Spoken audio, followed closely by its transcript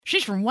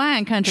She's from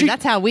wine country.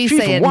 That's how we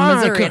say it in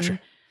Missouri and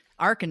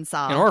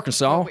Arkansas. In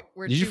Arkansas?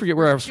 Did you forget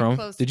where I was from?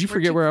 Did you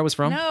forget where I was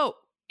from? No,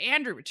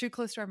 Andrew, we're too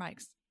close to our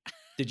mics.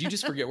 Did you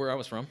just forget where I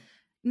was from?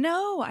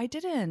 No, I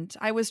didn't.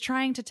 I was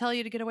trying to tell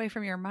you to get away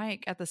from your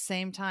mic at the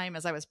same time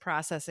as I was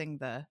processing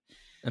the...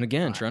 And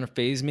again, trying to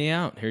phase me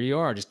out. Here you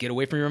are. Just get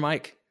away from your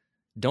mic.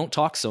 Don't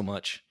talk so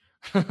much.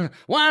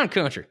 Wine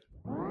country.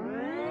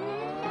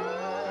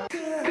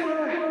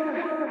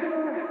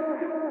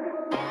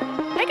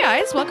 Hey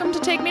guys, welcome to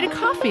Take Me to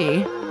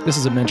Coffee. This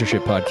is a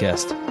mentorship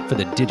podcast for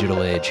the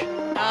digital age.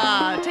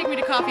 Take Me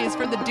to Coffee is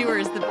for the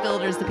doers, the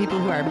builders, the people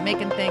who are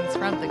making things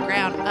from the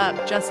ground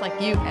up, just like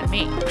you and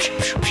me.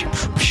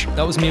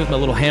 That was me with my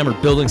little hammer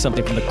building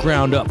something from the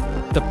ground up.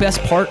 The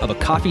best part of a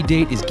coffee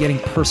date is getting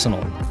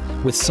personal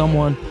with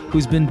someone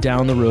who's been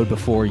down the road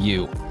before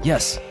you.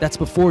 Yes, that's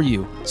before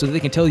you, so that they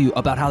can tell you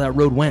about how that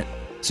road went,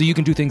 so you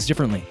can do things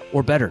differently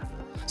or better.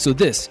 So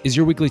this is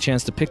your weekly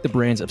chance to pick the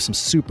brains of some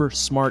super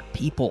smart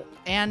people.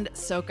 And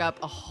soak up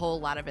a whole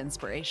lot of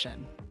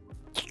inspiration.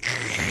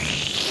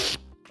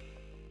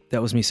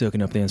 That was me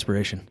soaking up the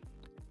inspiration.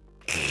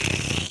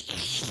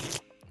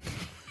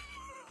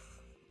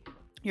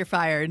 You're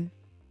fired.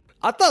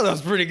 I thought that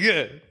was pretty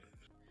good.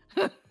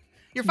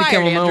 You're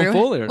fired, Andrew.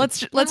 Fuller.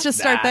 Let's just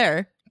start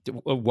there.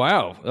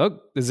 Wow. Oh,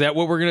 is that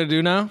what we're going to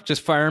do now?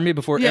 Just fire me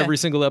before every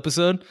single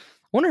episode?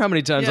 I wonder how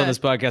many times on this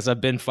podcast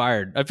I've been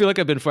fired. I feel like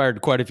I've been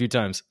fired quite a few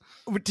times.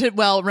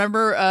 Well,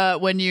 remember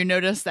when you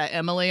noticed that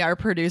Emily, our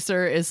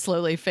producer, is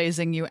slowly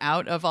phasing you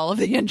out of all of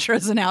the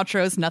intros and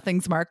outros?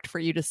 Nothing's marked for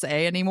you to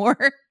say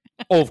anymore.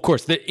 Oh, of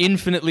course. The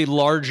infinitely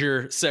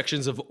larger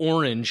sections of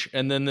orange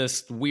and then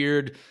this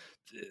weird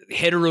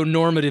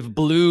heteronormative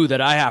blue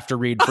that I have to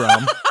read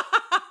from.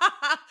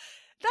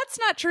 That's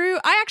not true.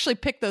 I actually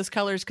picked those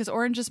colors because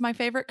orange is my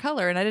favorite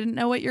color, and I didn't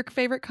know what your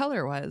favorite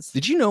color was.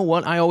 Did you know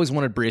what? I always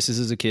wanted braces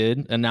as a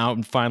kid, and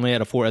now finally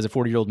as a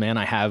 40-year-old man,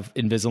 I have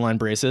Invisalign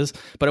braces.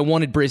 But I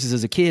wanted braces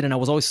as a kid, and I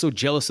was always so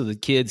jealous of the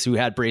kids who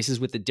had braces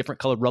with the different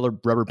colored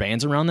rubber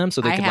bands around them,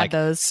 so they could like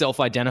those.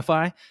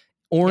 Self-identify.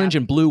 Orange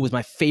and blue was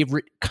my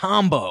favorite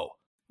combo.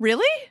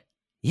 Really?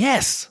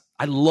 Yes,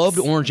 I loved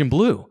orange and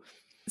blue.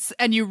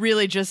 And you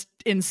really just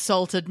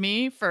insulted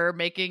me for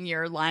making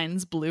your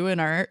lines blue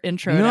in our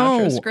intro and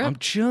outro script? No, I'm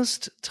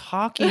just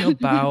talking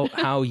about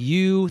how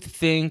you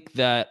think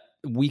that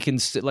we can...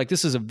 Like,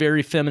 this is a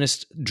very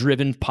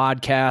feminist-driven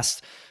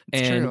podcast,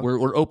 and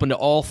we're open to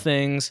all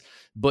things,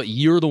 but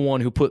you're the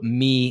one who put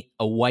me,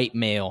 a white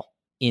male,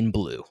 in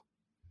blue.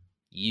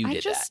 You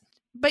did that.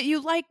 But you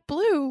like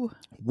blue.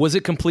 Was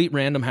it complete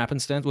random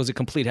happenstance? Was it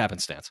complete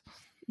happenstance?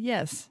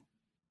 Yes.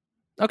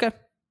 Okay.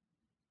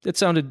 That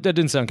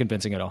didn't sound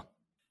convincing at all.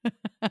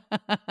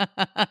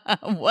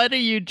 What are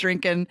you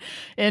drinking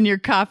in your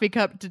coffee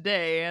cup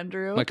today,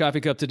 Andrew? My coffee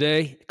cup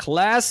today,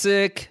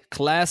 classic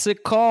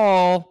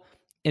call,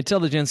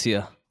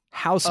 Intelligentsia,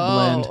 house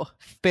blend,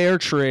 fair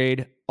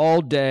trade,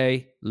 all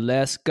day,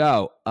 let's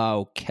go.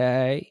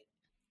 Okay.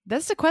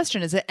 That's the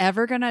question. Is it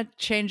ever going to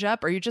change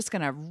up, or are you just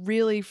going to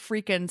really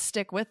freaking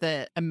stick with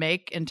it and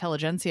make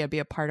Intelligentsia be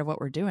a part of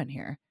what we're doing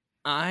here?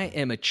 I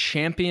am a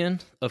champion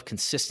of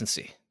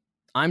consistency.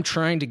 I'm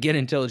trying to get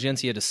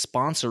Intelligentsia to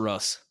sponsor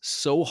us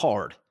so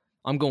hard.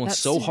 I'm going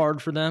so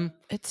hard for them.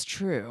 It's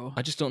true.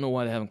 I just don't know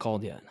why they haven't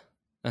called yet.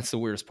 That's the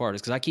weirdest part,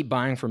 is because I keep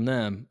buying from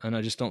them, and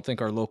I just don't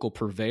think our local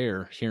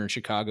purveyor here in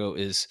Chicago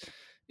is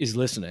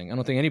listening. I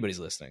don't think anybody's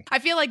listening. I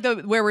feel like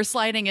where we're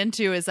sliding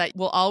into is that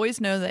we'll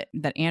always know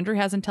that Andrew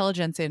has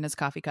Intelligentsia in his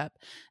coffee cup.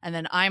 And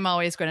then I'm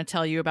always going to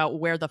tell you about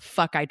where the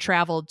fuck I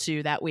traveled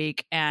to that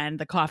week and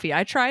the coffee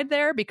I tried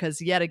there.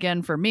 Because yet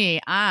again, for me,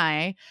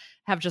 I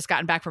have just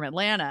gotten back from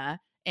Atlanta,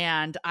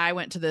 and I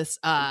went to this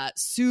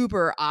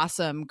super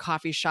awesome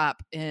coffee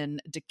shop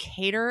in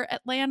Decatur,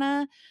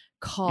 Atlanta,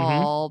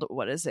 called,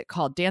 what is it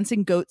called?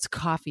 Dancing Goats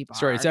Coffee Bar.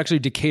 Sorry, it's actually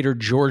Decatur,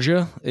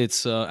 Georgia.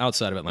 It's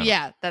outside of Atlanta.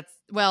 Yeah,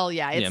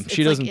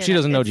 She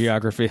doesn't know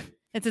geography.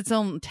 It's its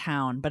own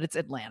town, but it's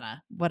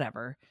Atlanta.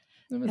 Whatever.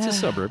 It's a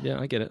suburb. Yeah,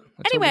 I get it.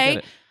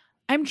 Anyway,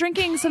 I'm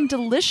drinking some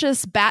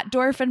delicious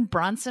Batdorf and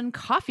Bronson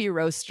coffee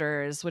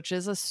roasters, which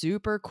is a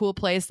super cool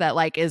place that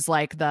is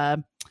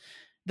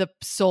the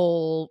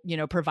sole,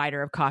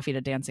 provider of coffee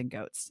to Dancing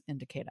Goats in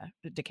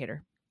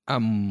Decatur.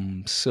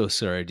 I'm so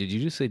sorry. Did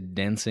you just say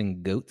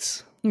Dancing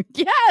Goats?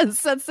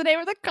 Yes, that's the name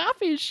of the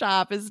coffee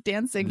shop, is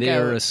Dancing Goats.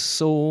 They're a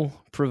sole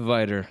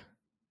provider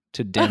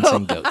to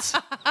Dancing Goats,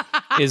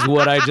 is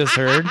what I just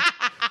heard.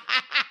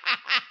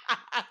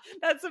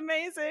 That's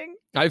amazing.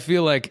 I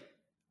feel like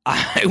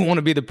I want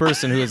to be the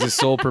person who is a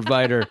sole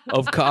provider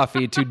of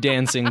coffee to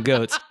Dancing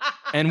Goats.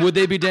 And would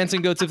they be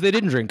Dancing Goats if they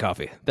didn't drink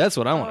coffee? That's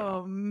what I want to know.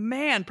 Oh,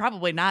 man,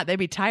 probably not. They'd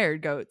be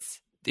tired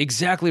goats.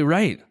 Exactly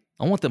right.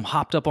 I want them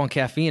hopped up on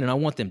caffeine, and I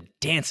want them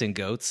dancing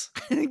goats.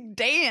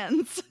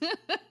 Dance.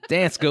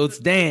 Dance, goats,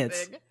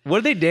 dance. What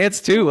do they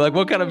dance to? Like,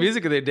 what kind of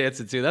music are they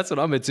dancing to? That's what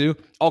I'm into.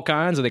 All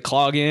kinds. Are they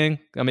clogging?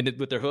 I mean,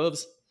 with their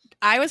hooves?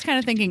 I was kind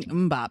of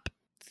thinking bop.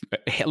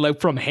 Like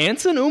from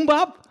Hanson,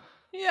 bop?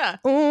 Yeah.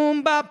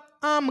 Bop.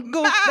 I'm a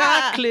ghost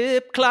like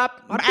clip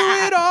clop. I do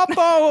it all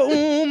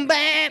for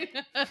bam.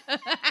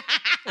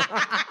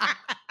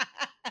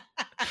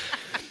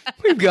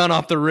 We've gone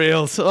off the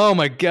rails. Oh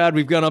my God,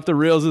 we've gone off the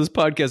rails of this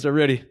podcast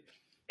already.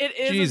 It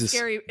is Jesus.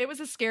 it was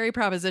a scary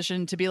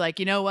proposition to be like,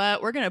 you know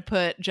what? We're going to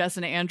put Jess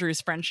and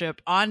Andrew's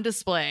friendship on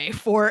display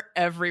for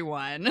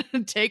everyone.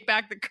 Take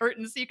back the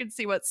curtain so you can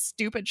see what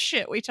stupid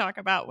shit we talk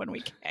about when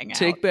we hang out.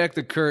 Take back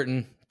the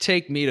curtain.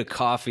 Take me to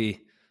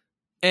coffee.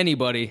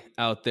 Anybody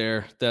out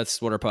there,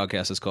 that's what our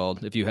podcast is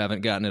called, if you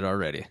haven't gotten it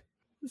already.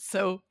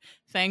 So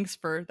thanks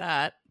for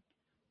that.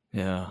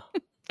 Yeah.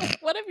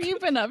 What have you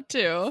been up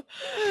to?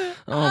 Oh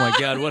my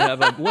God,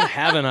 what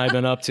haven't I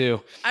been up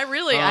to? I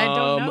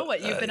don't know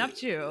what you've been up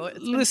to. It's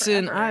been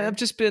Listen, forever. I've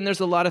just been,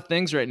 there's a lot of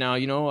things right now.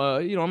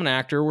 I'm an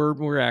actor.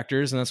 We're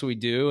actors, and that's what we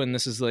do. And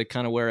this is like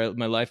kind of where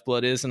my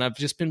lifeblood is. And I've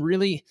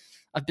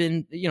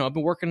been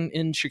working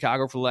in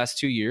Chicago for the last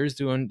 2 years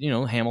doing,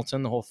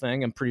 Hamilton, the whole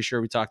thing. I'm pretty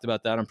sure we talked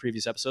about that on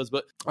previous episodes,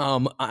 but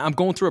I'm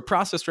going through a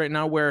process right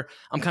now where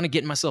I'm kind of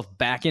getting myself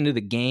back into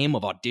the game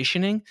of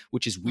auditioning,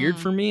 which is weird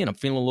for me. And I'm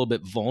feeling a little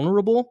bit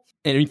vulnerable.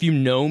 And if you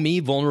know me,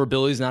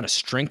 vulnerability is not a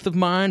strength of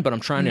mine, but I'm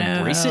trying to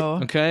embrace it.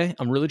 Okay.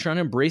 I'm really trying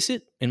to embrace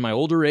it in my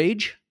older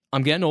age.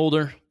 I'm getting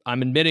older.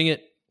 I'm admitting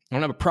it. I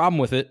don't have a problem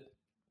with it.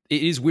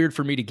 It is weird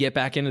for me to get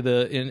back into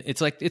it's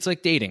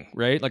like dating,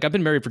 right? Like I've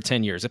been married for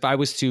 10 years. If I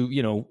was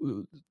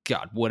to,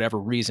 whatever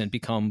reason,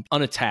 become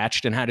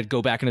unattached and had to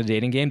go back into the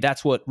dating game,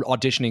 that's what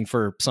auditioning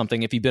for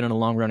something, if you've been in a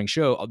long running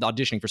show,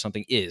 auditioning for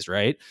something is,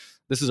 right?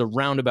 This is a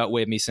roundabout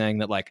way of me saying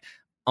that, like,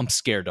 I'm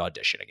scared to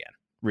audition again,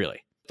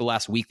 really. The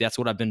last week, that's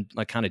what I've been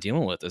like kind of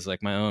dealing with, is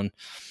like my own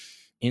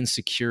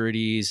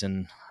insecurities,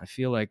 and I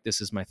feel like this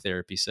is my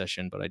therapy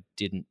session, but I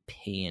didn't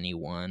pay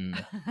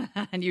anyone.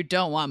 And you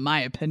don't want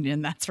my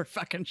opinion, that's for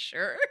fucking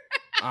sure.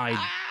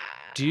 I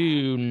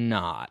do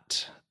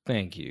not.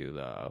 Thank you,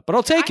 though. But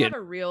I'll take it. I have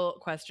a real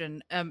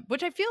question,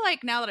 which I feel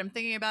like now that I'm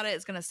thinking about it,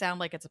 it's going to sound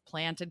like it's a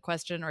planted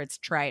question or it's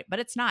trite, but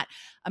it's not.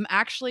 I'm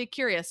actually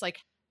curious, like,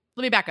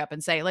 let me back up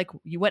and say, like,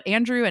 what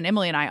Andrew and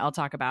Emily and I all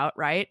talk about,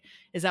 right,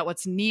 is that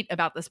what's neat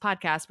about this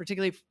podcast,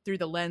 particularly through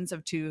the lens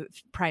of two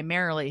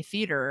primarily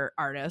theater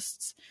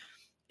artists,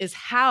 is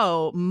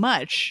how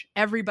much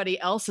everybody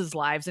else's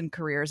lives and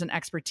careers and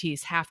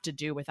expertise have to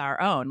do with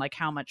our own, like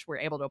how much we're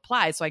able to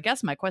apply. So I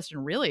guess my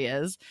question really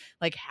is,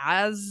 like,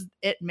 has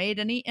it made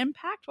any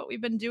impact, what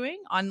we've been doing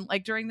on,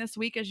 like, during this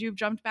week as you've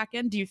jumped back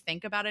in? Do you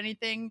think about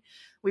anything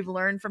we've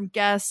learned from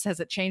guests?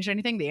 Has it changed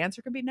anything? The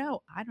answer could be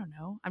no. I don't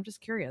know. I'm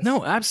just curious.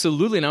 No,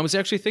 absolutely. And I was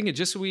actually thinking,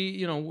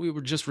 we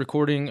were just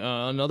recording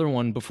another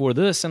one before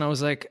this, and I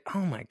was like, oh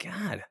my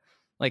God,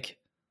 like,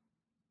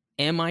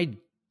 am I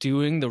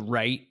doing the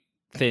right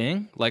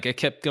thing? Like, I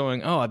kept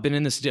going, I've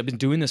been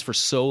doing this for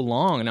so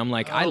long, and I'm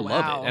like, I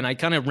love it. And I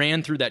kind of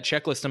ran through that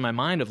checklist in my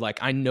mind of like,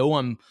 I know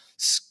I'm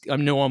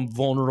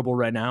vulnerable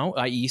right now,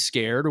 i.e.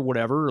 scared or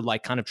whatever, or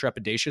like kind of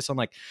trepidatious. I'm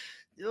like,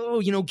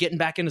 getting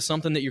back into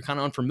something that you're kind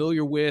of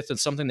unfamiliar with, and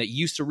something that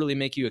used to really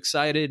make you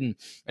excited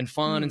and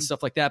fun and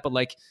stuff like that. But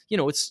like,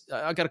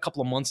 I got a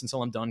couple of months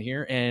until I'm done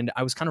here. And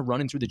I was kind of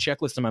running through the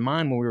checklist in my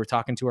mind when we were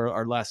talking to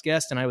our last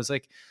guest. And I was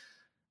like,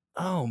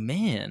 oh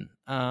man,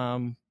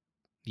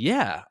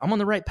 yeah, I'm on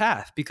the right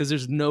path, because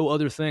there's no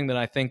other thing that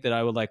I think that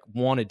I would like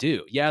want to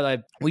do. Yeah,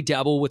 we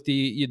dabble with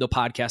the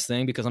podcast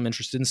thing because I'm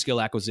interested in skill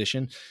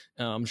acquisition.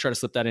 I'm trying to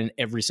slip that in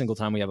every single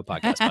time we have a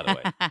podcast, by the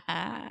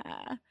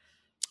way.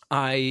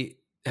 I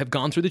have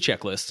gone through the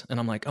checklist and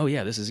I'm like, oh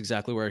yeah, this is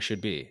exactly where I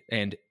should be.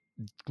 And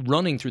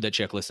running through that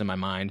checklist in my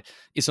mind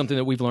is something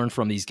that we've learned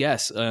from these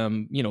guests,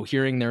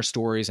 hearing their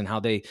stories and how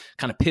they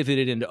kind of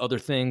pivoted into other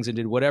things and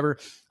did whatever.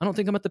 I don't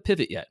think I'm at the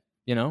pivot yet.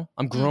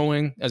 I'm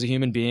growing as a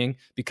human being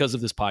because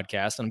of this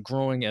podcast. And I'm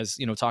growing as,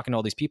 talking to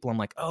all these people. I'm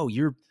like,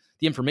 the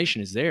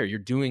information is there. You're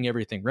doing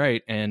everything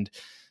right. And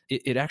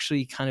it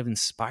actually kind of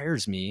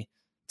inspires me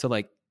to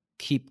like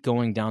keep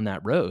going down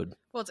that road.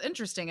 Well, it's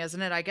interesting,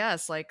 isn't it? I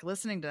guess, like,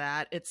 listening to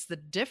that, it's the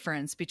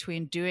difference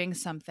between doing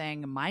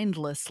something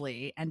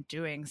mindlessly and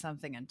doing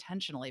something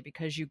intentionally,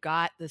 because you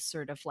got this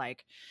sort of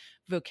like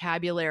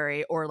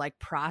vocabulary or like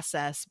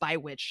process by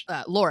which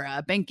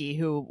Laura Benke,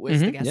 who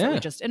was the guest that we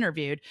just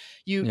interviewed,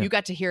 you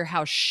got to hear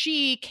how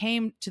she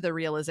came to the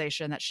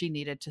realization that she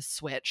needed to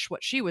switch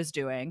what she was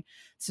doing.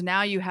 So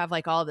now you have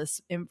like all this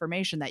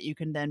information that you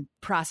can then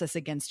process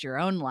against your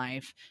own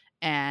life.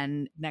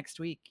 And next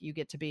week you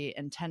get to be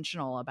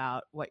intentional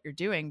about what you're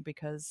doing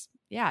because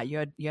you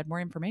had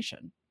more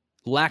information.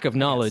 Lack of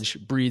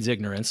knowledge breeds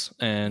ignorance.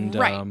 And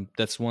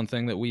that's one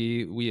thing that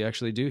we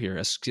actually do here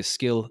as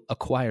skill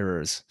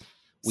acquirers.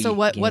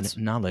 What's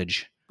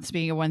knowledge?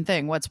 Speaking of one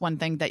thing, what's one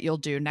thing that you'll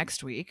do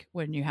next week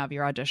when you have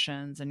your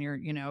auditions and you're,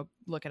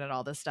 looking at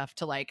all this stuff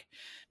to like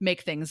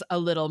make things a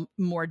little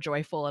more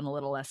joyful and a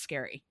little less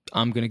scary?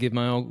 I'm going to give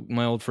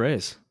my old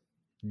phrase.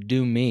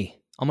 Do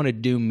me. I'm going to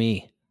do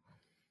me.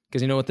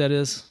 Because you know what that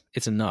is?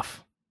 It's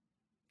enough.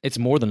 It's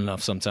more than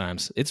enough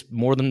sometimes. It's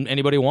more than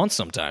anybody wants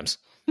sometimes.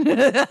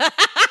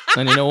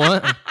 And you know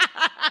what?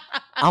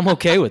 I'm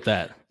okay with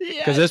that.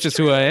 Because that's just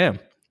who I am.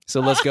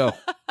 So let's go.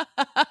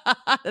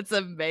 That's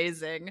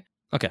amazing.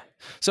 Okay.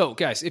 So,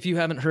 guys, if you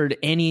haven't heard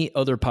any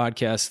other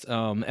podcast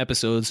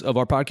episodes of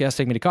our podcast,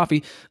 Take Me to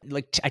Coffee,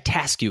 I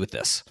task you with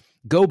this.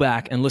 Go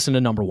back and listen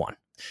to number 1.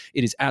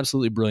 It is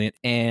absolutely brilliant.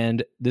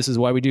 And this is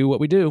why we do what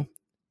we do,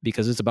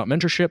 because it's about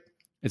mentorship,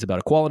 it's about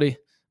equality,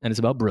 and it's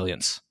about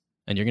brilliance.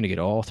 And you're going to get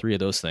all 3 of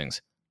those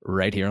things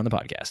right here on the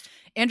podcast.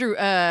 Andrew,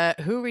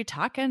 who are we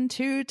talking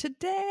to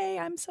today?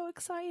 I'm so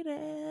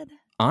excited.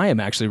 I am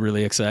actually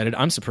really excited.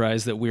 I'm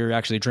surprised that we're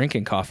actually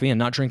drinking coffee and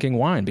not drinking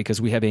wine, because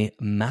we have a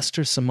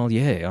master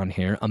sommelier on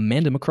here,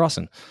 Amanda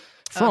McCrossan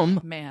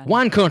from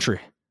Wine Country.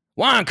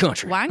 Wine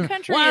Country. Wine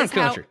Country Wine is,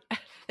 Country.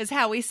 Is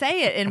how we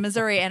say it in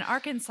Missouri and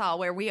Arkansas,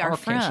 where we are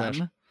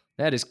from.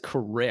 That is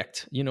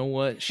correct. You know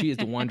what? She is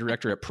the wine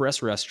director at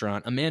Press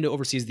Restaurant. Amanda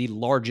oversees the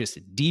largest,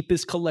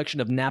 deepest collection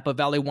of Napa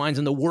Valley wines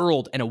in the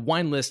world, and a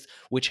wine list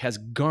which has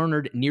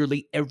garnered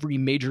nearly every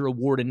major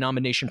award and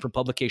nomination from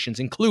publications,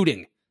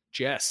 including,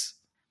 Jess,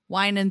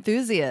 Wine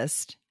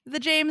Enthusiast, the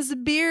James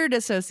Beard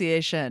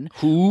Association.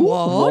 Who?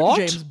 What?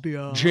 James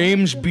Beard.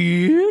 James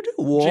Beard?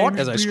 What? James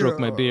As I stroke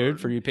my Beard. beard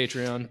for you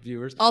Patreon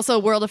viewers. Also,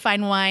 World of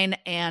Fine Wine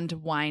and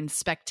Wine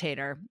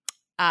Spectator.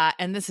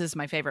 And this is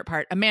my favorite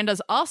part. Amanda's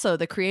also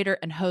the creator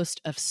and host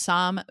of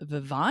Somm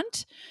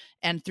Vivant.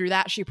 And through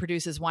that, she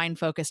produces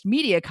wine-focused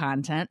media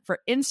content for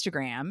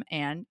Instagram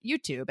and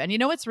YouTube. And you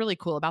know what's really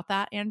cool about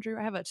that, Andrew?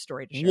 I have a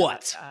story to share.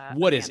 What? About,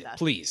 What is it? Amanda.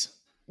 Please.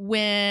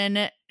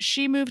 When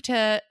she moved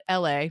to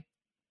LA,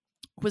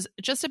 was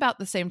just about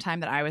the same time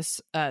that I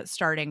was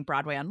starting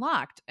Broadway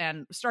Unlocked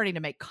and starting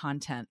to make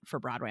content for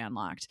Broadway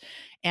Unlocked.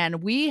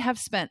 And we have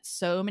spent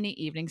so many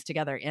evenings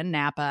together in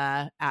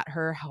Napa at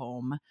her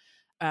home.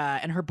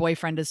 And her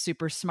boyfriend is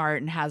super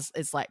smart and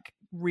is like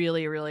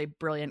really, really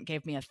brilliant,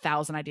 gave me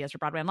 1,000 ideas for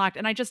Broadway Unlocked.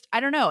 And I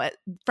don't know,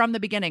 from the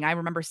beginning, I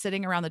remember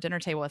sitting around the dinner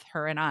table with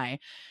her and I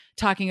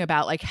talking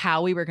about like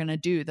how we were going to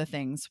do the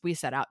things we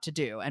set out to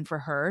do. And for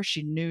her,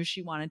 she knew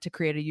she wanted to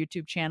create a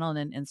YouTube channel and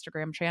an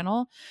Instagram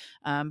channel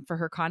for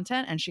her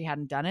content. And she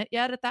hadn't done it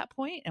yet at that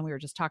point. And we were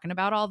just talking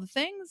about all the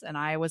things. And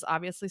I was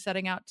obviously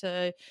setting out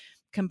to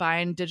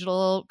combine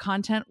digital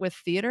content with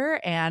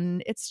theater.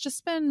 And it's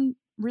just been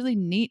really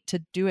neat to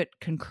do it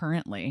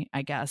concurrently,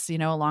 I guess,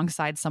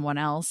 alongside someone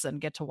else,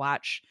 and get to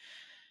watch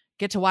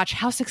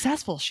how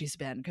successful she's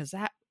been, because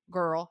that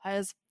girl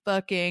has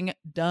fucking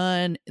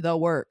done the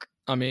work.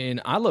 I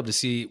mean, I love to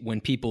see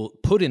when people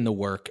put in the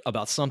work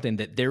about something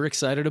that they're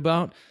excited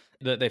about,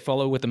 that they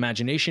follow with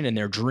imagination and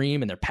their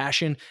dream and their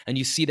passion, and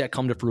you see that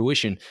come to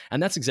fruition.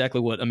 And that's exactly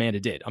what Amanda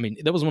did. I mean,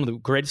 that was one of the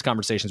greatest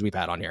conversations we've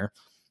had on here.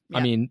 Yeah.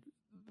 I mean,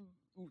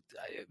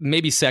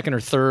 maybe second or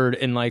third,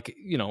 and we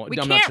I'm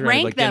can't not sure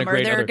rank them, or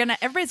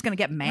everybody's gonna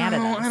get mad at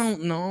us. I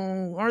don't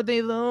know. Are they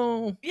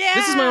though? Yeah.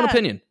 This is my own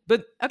opinion,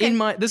 but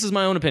okay. This is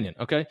my own opinion.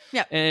 Okay.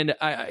 Yeah. And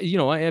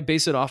I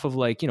base it off of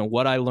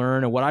what I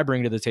learn and what I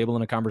bring to the table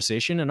in a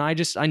conversation. And I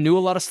knew a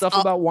lot of stuff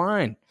about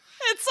wine.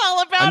 It's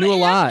all about. I knew a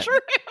lot. True.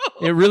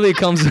 It really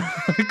comes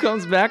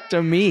back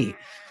to me.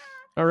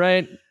 All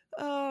right.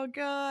 Oh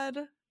God.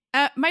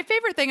 My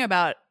favorite thing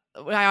about.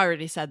 I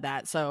already said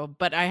that.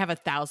 But I have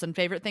 1,000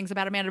 favorite things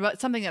about Amanda.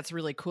 But something that's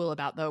really cool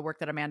about the work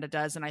that Amanda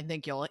does, and I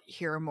think you'll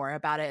hear more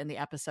about it in the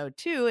episode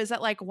too, is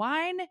that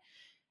wine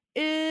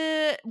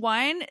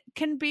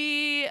can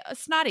be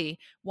snotty.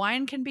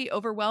 Wine can be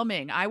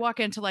overwhelming. I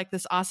walk into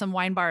this awesome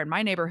wine bar in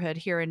my neighborhood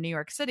here in New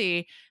York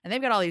City, and they've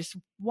got all these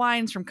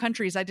wines from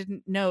countries I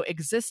didn't know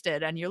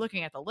existed. And you're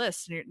looking at the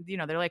list, and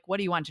they're like, "What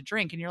do you want to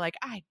drink?" And you're like,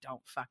 "I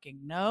don't fucking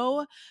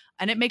know,"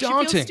 and it makes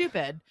you feel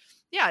stupid.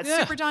 Yeah, it's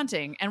super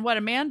daunting. And what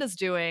Amanda's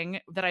doing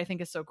that I think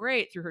is so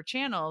great through her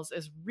channels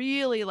is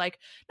really not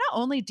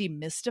only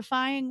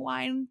demystifying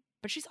wine,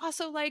 but she's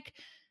also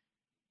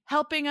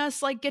helping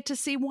us get to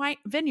see wine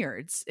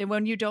vineyards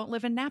when you don't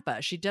live in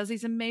Napa. She does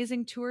these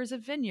amazing tours of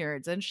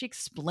vineyards, and she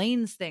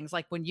explains things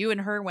like when you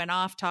and her went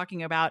off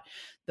talking about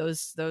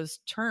those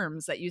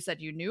terms that you said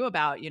you knew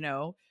about,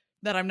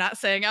 that I'm not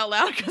saying out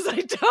loud because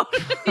I don't.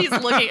 He's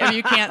looking, and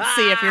you can't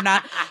see if you're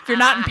not in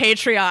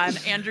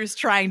Patreon. Andrew's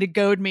trying to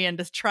goad me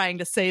into trying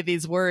to say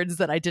these words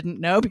that I didn't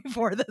know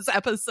before this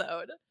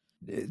episode.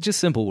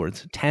 Just simple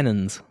words.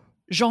 Tannins.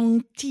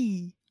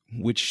 Gentil.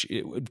 Which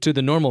to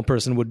the normal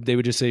person they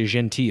would just say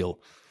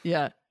genteel.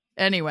 Yeah.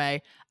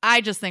 Anyway,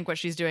 I just think what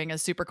she's doing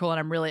is super cool, and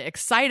I'm really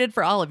excited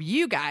for all of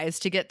you guys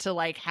to get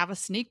to have a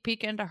sneak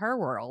peek into her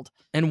world.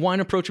 And wine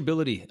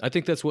approachability. I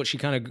think that's what she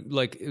kind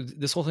of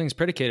this whole thing is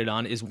predicated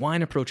on, is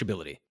wine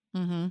approachability.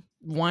 Mm-hmm.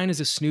 Wine is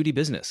a snooty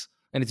business,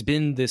 and it's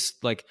been this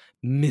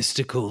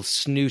mystical,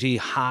 snooty,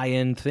 high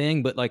end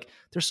thing. But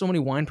there's so many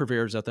wine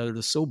purveyors out there that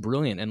are so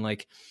brilliant, and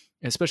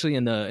especially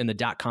in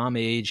the .com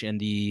age and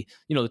the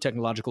the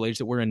technological age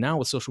that we're in now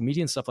with social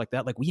media and stuff like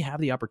that, we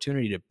have the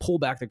opportunity to pull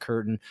back the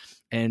curtain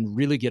and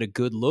really get a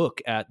good look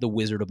at the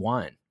wizard of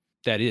wine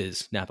that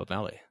is Napa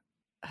Valley.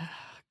 Oh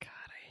God,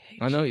 I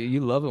hate. I know you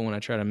love it when I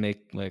try to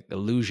make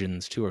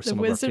allusions to some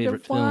of our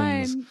favorite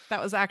films.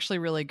 That was actually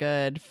really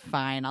good.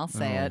 Fine, I'll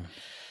say it.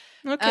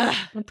 Okay, I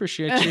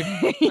appreciate you.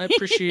 I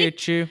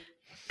appreciate you.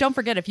 Don't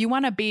forget, if you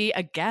want to be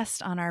a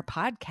guest on our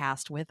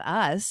podcast with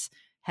us,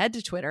 head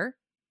to Twitter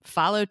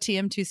follow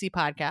TM2C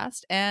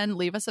Podcast, and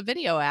leave us a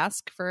video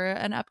ask for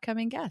an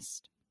upcoming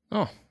guest.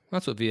 Oh,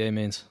 that's what VA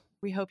means.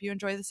 We hope you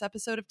enjoy this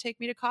episode of Take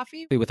Me to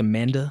Coffee with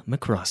Amanda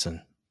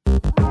McCrossan.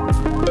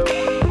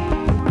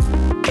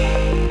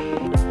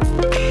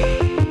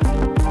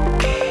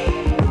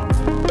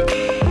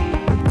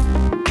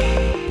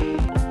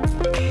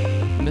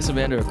 Miss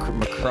Amanda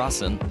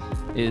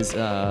McCrossan is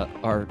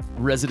our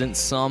resident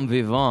somm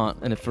vivant,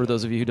 and for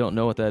those of you who don't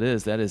know what that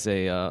is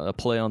a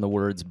play on the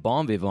words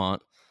bon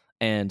vivant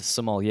and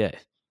sommelier.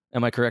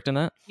 Am I correct in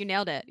that? You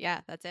nailed it.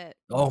 Yeah, that's it.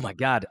 Oh my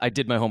God, I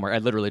did my homework. I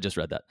literally just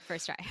read that.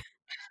 First try.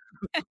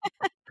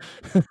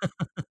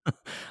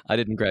 I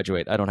didn't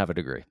graduate. I don't have a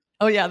degree.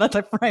 Oh yeah, that's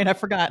right. I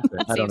forgot.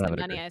 I don't have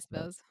money, I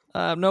suppose.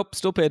 Nope.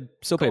 Still paid.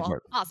 Still cool. paid for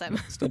it. Awesome.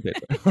 Still paid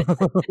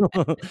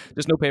for it.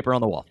 Just no paper on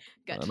the wall.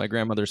 Good. My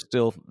grandmother's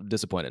still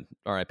disappointed.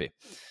 R.I.P.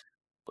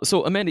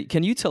 So, Amanda,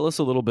 can you tell us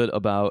a little bit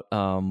about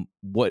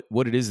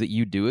what it is that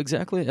you do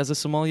exactly as a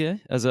sommelier?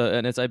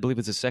 I believe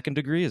it's a second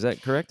degree. Is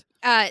that correct?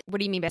 What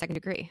do you mean by second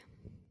degree?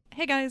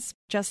 Hey guys,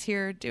 Jess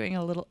here doing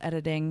a little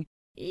editing.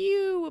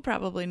 You will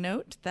probably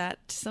note that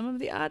some of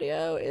the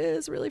audio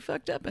is really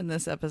fucked up in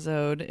this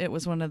episode. It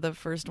was one of the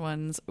first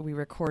ones we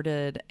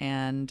recorded,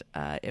 and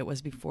it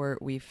was before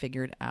we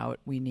figured out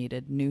we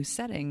needed new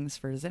settings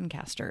for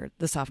Zencastr,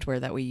 the software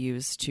that we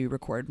use to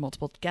record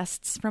multiple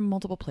guests from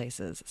multiple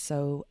places.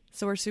 So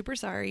we're super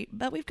sorry,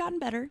 but we've gotten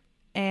better,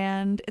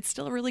 and it's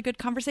still a really good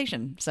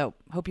conversation. So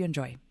hope you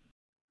enjoy.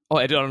 Oh,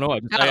 I don't know.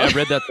 I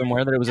read that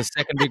somewhere that it was a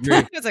second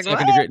degree.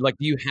 Degree. Like,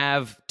 do you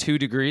have 2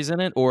 degrees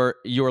in it, or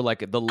you're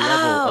like the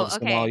level of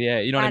sommelier?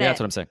 You know what I mean? That's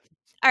what I'm saying.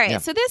 All right. Yeah.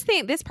 So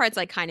this part's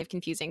like kind of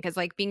confusing because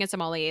like being a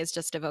sommelier is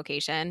just a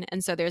vocation.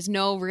 And so there's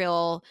no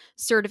real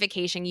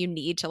certification you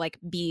need to like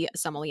be a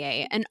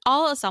sommelier. And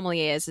all a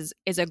sommelier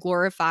is a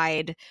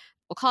glorified,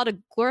 we'll call it a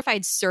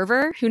glorified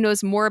server who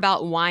knows more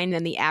about wine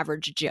than the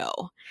average Joe.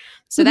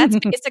 So that's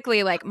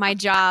basically like my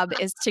job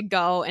is to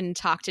go and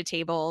talk to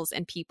tables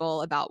and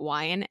people about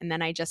wine. And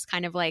then I just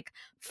kind of like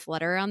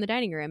flutter around the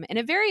dining room in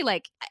a very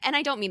like, and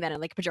I don't mean that in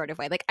like a pejorative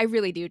way. Like I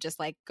really do just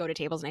like go to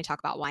tables and I talk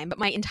about wine, but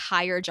my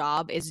entire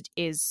job is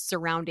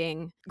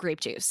surrounding grape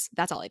juice.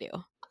 That's all I do.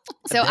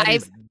 So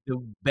is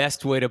the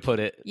best way to put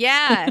it.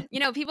 Yeah.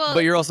 People.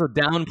 But you're also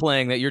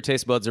downplaying that your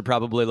taste buds are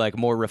probably like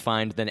more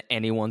refined than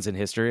anyone's in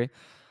history.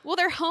 Well,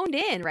 they're honed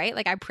in, right?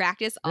 Like I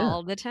practice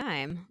all the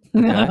time.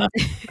 Yeah.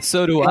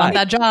 So do I.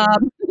 That job.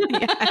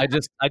 Yeah. I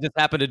just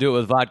happen to do it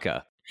with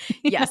vodka.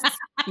 Yes.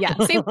 Yeah.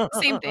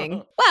 Same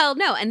thing. Well,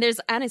 no. And there's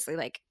honestly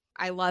like,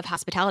 I love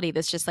hospitality.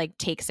 This just like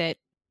takes it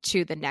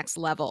to the next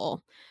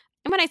level.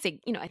 And when I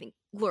say, I think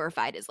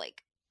glorified is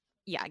like,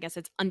 yeah, I guess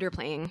it's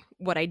underplaying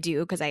what I do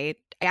because I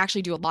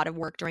actually do a lot of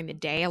work during the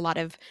day. A lot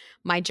of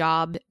my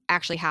job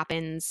actually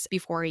happens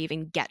before I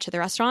even get to the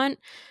restaurant.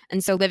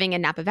 And so living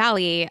in Napa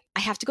Valley, I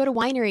have to go to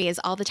wineries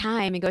all the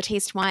time and go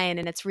taste wine,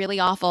 and it's really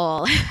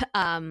awful.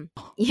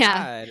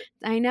 Yeah, God.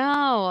 I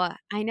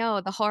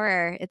know the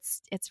horror.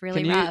 It's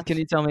really rough. Can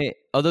you tell me,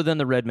 other than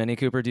the red Mini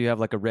Cooper, do you have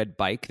like a red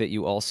bike that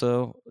you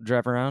also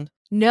drive around?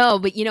 No,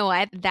 but you know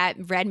what? That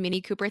red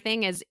Mini Cooper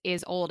thing is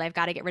old. I've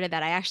got to get rid of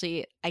that.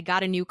 I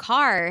got a new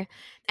car,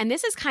 and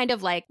this is kind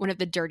of like one of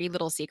the dirty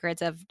little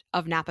secrets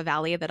of Napa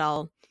Valley that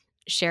I'll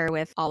share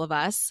with all of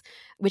us,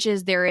 which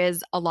is there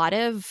is a lot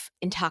of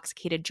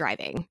intoxicated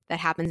driving that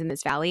happens in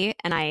this valley.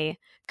 And I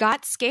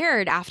got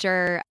scared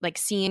after like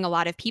seeing a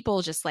lot of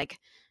people just like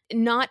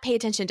not pay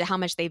attention to how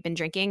much they've been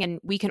drinking, and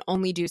we can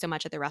only do so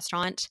much at the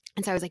restaurant.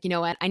 And so I was like, you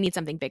know what? I need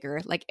something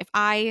bigger. Like if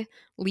I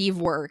leave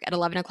work at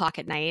 11 o'clock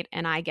at night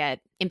and I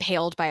get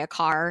impaled by a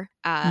car,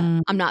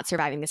 I'm not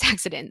surviving this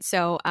accident.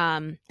 So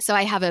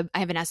I have an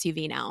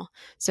SUV now.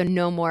 So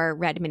no more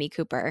red Mini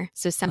Cooper.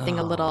 So something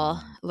a little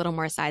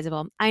more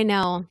sizable. I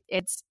know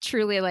it's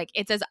truly like,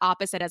 it's as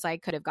opposite as I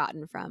could have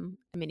gotten from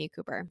a Mini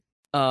Cooper.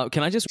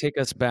 Can I just take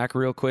us back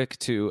real quick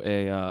to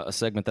a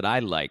segment that I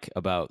like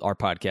about our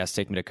podcast,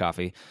 Take Me to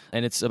Coffee,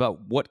 and it's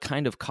about what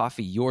kind of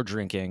coffee you're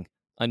drinking.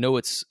 I know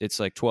it's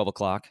like 12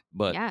 o'clock,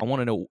 but yeah. I want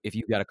to know if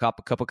you've got a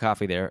cup of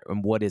coffee there,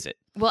 and what is it?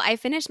 Well, I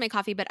finished my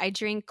coffee, but I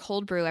drink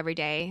cold brew every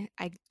day.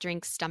 I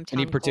drink Stumptown.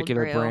 Any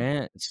particular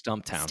brand?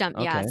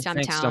 Stumptown. Yeah, Stumptown.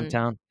 Thanks,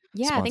 Stumptown.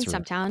 Yeah, I think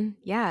Stumptown.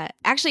 Yeah.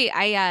 Actually,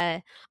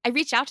 I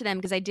reached out to them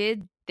because I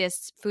did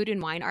this food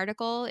and wine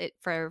article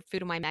for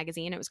Food and Wine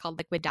magazine. It was called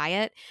Liquid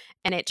Diet.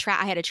 And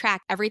I had to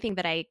track everything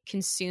that I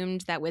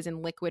consumed that was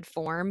in liquid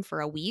form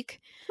for a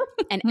week.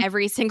 And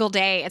every single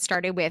day it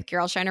started with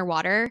Gerolsteiner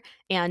water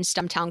and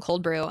Stumptown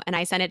cold brew. And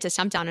I sent it to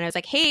Stumptown and I was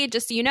like, hey,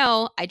 just so you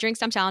know, I drink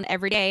Stumptown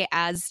every day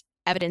as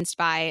evidenced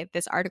by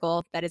this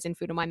article that is in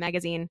Food and Wine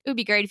magazine. It would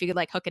be great if you could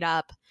like hook it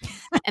up.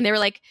 And they were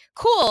like,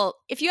 cool.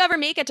 If you ever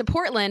make it to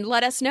Portland,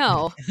 let us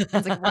know. I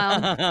was like,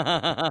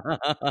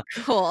 well,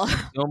 cool.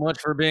 So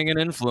much for being an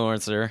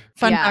influencer.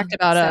 Fun fact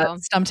about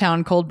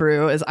Stumptown cold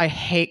brew is I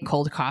hate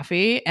cold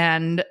coffee.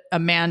 And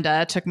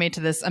Amanda took me to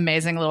this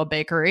amazing little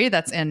bakery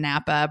that's in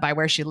Napa by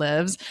where she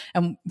lives.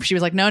 And she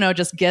was like, no,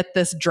 just get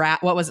this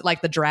draft. What was it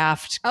like the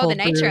draft? Oh, the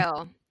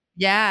nitro. Brew.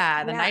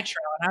 Yeah, the Yeah.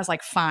 nitro. And I was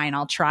like, fine,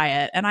 I'll try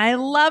it. And I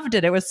loved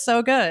it. It was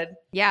so good.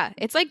 Yeah,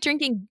 it's like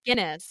drinking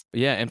Guinness.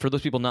 Yeah, and for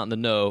those people not in the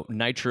know,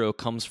 nitro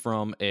comes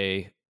from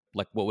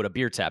like what would a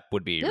beer tap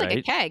would be, Yeah, right? like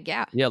a keg,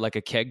 yeah. Yeah, like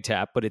a keg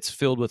tap, but it's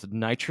filled with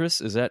nitrous.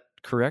 Is that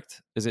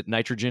correct? Is it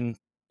nitrogen?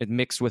 It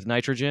mixed with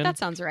nitrogen? That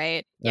sounds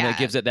right. And Yeah. that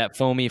gives it that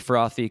foamy,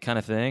 frothy kind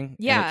of thing. And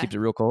Yeah. it keeps it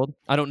real cold.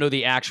 I don't know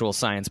the actual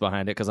science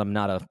behind it because I'm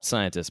not a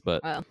scientist,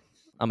 but Well.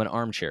 I'm an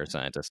armchair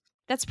scientist.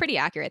 That's pretty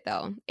accurate,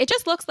 though. It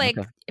just looks like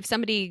Okay. if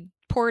somebody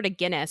poured a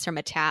Guinness from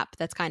a tap,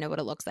 that's kind of what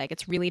it looks like.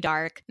 It's really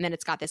dark, and then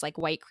it's got this like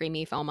white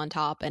creamy foam on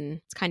top,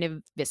 and it's kind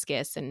of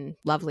viscous and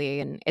lovely,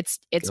 and it's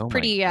Oh my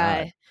pretty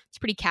God. it's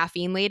pretty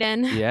caffeine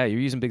laden. Yeah, you're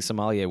using big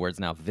sommelier words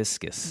now.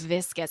 Viscous.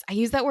 Viscous. I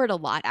use that word a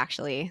lot,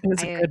 actually. It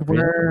was a good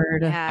word.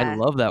 Yeah. I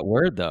love that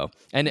word though.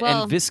 And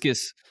Well-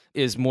 viscous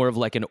is more of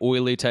like an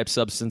oily type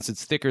substance.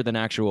 It's thicker than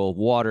actual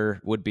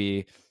water would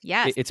be.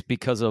 Yes. It's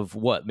because of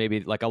what? Maybe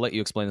like I'll let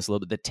you explain this a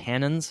little bit. The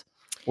tannins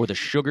or the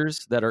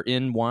sugars that are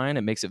in wine,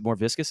 it makes it more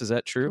viscous. Is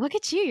that true? Look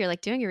at you. You're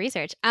like doing your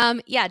research.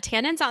 Yeah,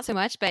 tannins not so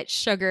much, but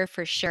sugar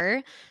for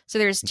sure. So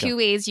there's two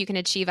ways you can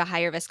achieve a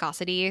higher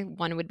viscosity.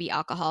 One would be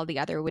alcohol, the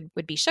other would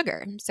be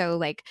sugar. So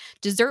like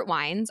dessert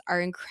wines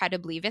are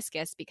incredibly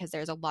viscous because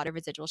there's a lot of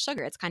residual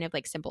sugar. It's kind of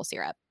like simple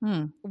syrup.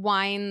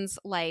 Wines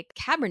like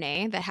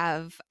Cabernet that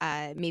have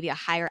maybe a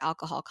higher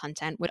alcohol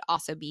content would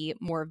also be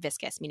more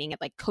viscous, meaning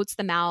it like coats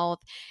the mouth.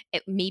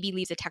 It maybe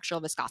leaves a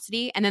textural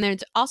viscosity. And then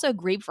there's also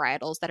grape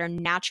varietals that are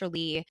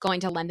naturally going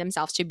to lend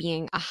themselves to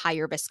being a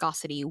higher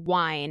viscosity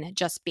wine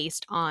just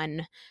based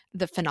on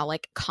the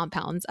phenolic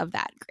compounds of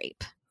that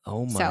grape.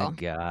 Oh my So,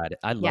 God.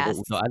 I love yes.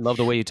 it. No, I love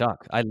the way you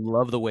talk. I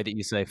love the way that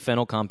you say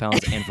phenol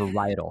compounds and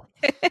varietal.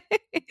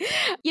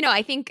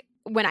 I think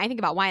when I think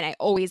about wine, I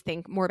always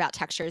think more about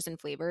textures and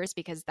flavors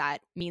because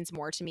that means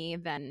more to me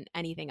than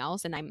anything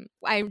else. And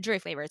I enjoy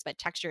flavors, but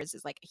textures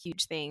is like a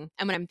huge thing.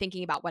 And when I'm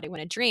thinking about what I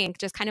want to drink,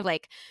 just kind of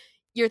like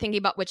you're thinking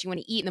about what you want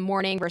to eat in the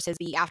morning versus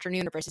the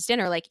afternoon or versus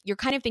dinner, like you're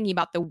kind of thinking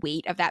about the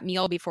weight of that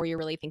meal before you're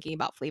really thinking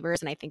about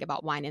flavors. And I think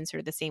about wine in sort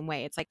of the same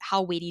way. It's like,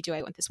 how weighty do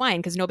I want this wine?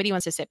 Because nobody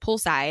wants to sit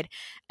poolside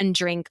and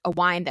drink a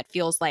wine that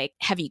feels like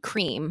heavy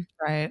cream.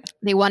 Right.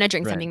 They want to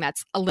drink Right. something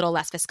that's a little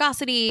less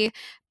viscosity,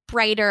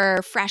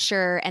 brighter,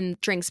 fresher, and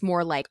drinks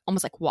more like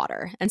almost like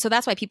water. And so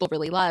that's why people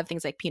really love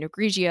things like Pinot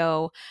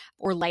Grigio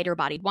or lighter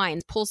bodied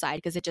wines poolside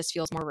because it just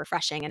feels more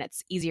refreshing and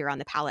it's easier on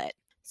the palate.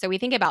 So we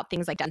think about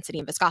things like density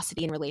and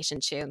viscosity in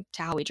relation to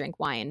how we drink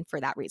wine for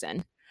that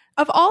reason.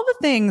 Of all the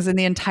things in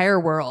the entire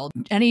world,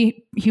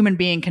 any human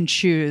being can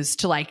choose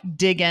to like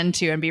dig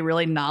into and be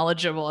really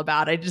knowledgeable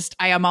about.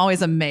 I am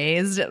always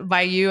amazed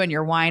by you and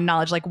your wine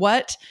knowledge. Like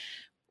what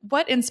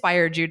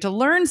inspired you to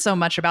learn so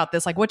much about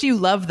this? Like what do you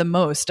love the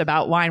most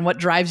about wine? What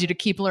drives you to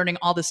keep learning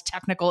all this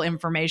technical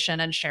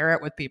information and share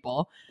it with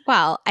people?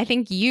 Well, I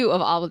think you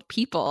of all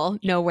people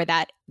know where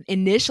that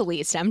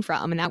initially stemmed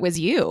from, and that was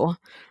you.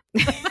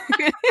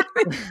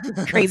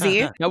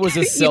 Crazy. That was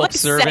a You, like, set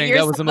self-serving. That was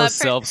yourself the up most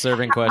for-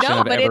 self-serving question No,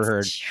 I've but ever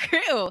it's heard.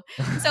 true.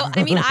 So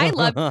I mean, I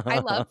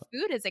love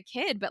food as a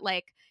kid, but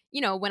like,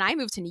 when I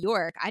moved to New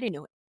York, I didn't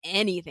know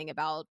anything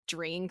about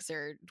drinks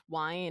or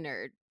wine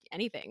or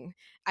anything.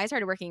 I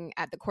started working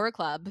at the Core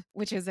Club,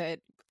 which is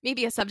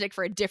maybe a subject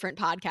for a different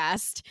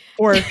podcast.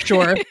 For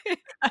sure.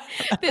 As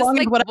This, long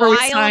as like, whatever we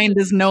wild- signed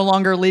is no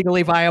longer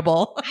legally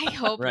viable. I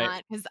hope Right.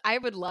 not, because I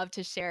would love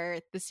to share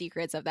the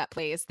secrets of that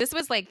place. This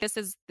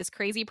is this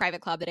crazy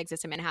private club that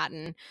exists in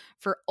Manhattan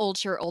for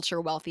ultra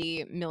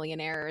wealthy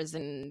millionaires,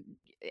 and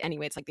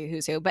anyway, it's like the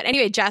who's who. But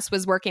anyway, Jess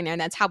was working there,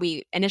 and that's how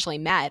we initially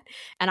met.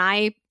 And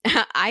I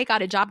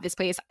got a job at this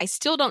place. I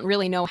still don't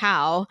really know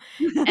how.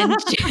 And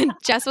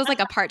Jess was like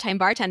a part-time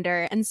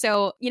bartender, and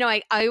so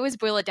I always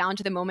boil it down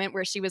to the moment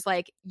where she was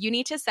like, "You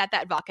need to set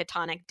that vodka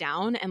tonic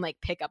down and like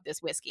pick up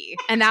this whiskey."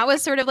 And that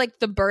was sort of like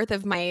the birth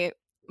of my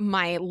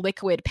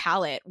liquid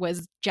palate,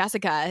 was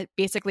Jessica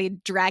basically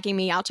dragging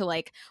me out to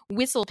like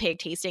Whistle Pig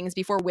tastings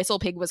before Whistle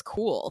Pig was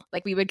cool.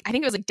 Like I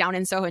think it was like down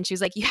in Soho, and she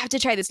was like, "You have to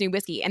try this new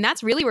whiskey." And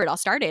that's really where it all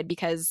started,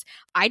 because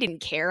I didn't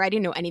care. I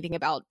didn't know anything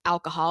about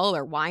alcohol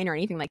or wine or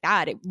anything like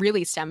that. It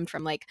really stemmed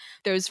from like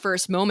those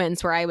first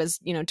moments where I was,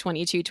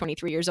 22,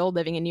 23 years old,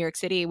 living in New York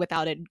City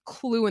without a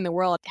clue in the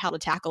world how to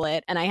tackle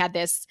it. And I had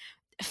this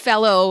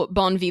fellow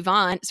bon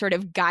vivant sort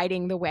of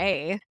guiding the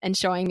way and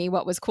showing me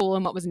what was cool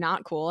and what was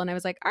not cool. And I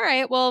was like, all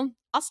right, well,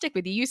 I'll stick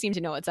with you. You seem to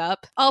know what's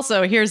up.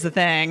 Also, here's the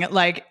thing,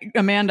 like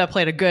Amanda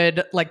put a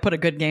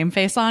good game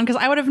face on, because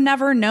I would have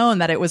never known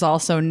that it was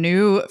also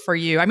new for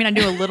you. I mean, I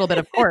knew a little bit,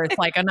 of course,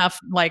 like enough,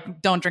 like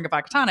don't drink a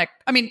vodka tonic.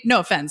 I mean, no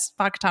offense,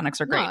 vodka tonics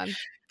are great. No,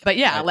 But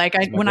yeah, Right. like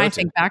It's my when I go-to.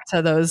 think back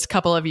to those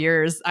couple of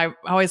years, I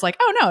always like,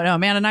 oh no,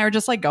 man and I were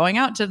just like going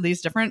out to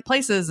these different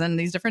places and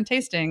these different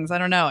tastings. I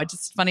don't know. It's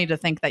just funny to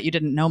think that you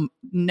didn't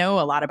know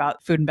a lot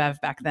about food and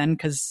bev back then,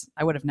 because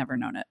I would have never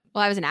known it.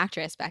 well, I was an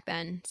actress back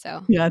then.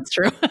 So Yeah, that's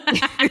true.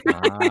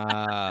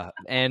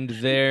 And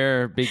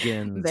there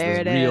begins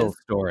There the it real is.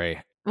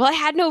 story. Well, I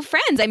had no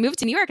friends. I moved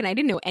to New York and I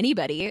didn't know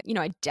anybody. You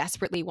know, I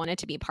desperately wanted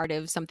to be part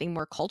of something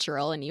more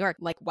cultural in New York.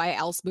 Like, why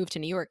else move to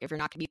New York if you're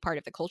not going to be part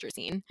of the culture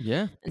scene?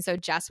 Yeah. And so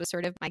Jess was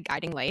sort of my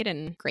guiding light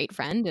and great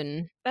friend.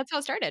 And that's how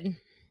it started.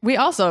 We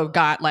also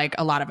got like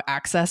a lot of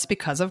access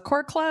because of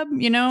Cork Club,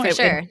 you know, For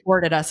sure. It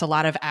afforded us a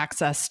lot of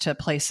access to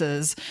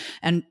places,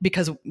 and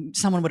because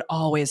someone would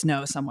always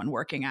know someone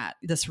working at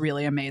this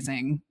really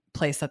amazing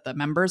place that the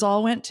members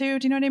all went to.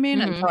 Do you know what I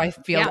mean? And so I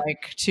feel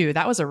like too,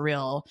 that was a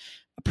real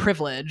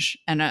privilege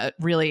and a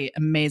really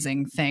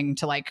amazing thing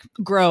to like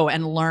grow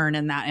and learn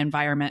in that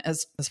environment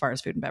as far as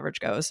food and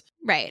beverage goes.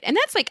 Right. And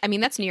that's like, I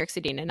mean, that's New York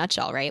City in a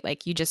nutshell, right?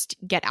 Like you just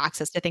get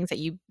access to things that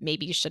you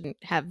maybe shouldn't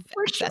have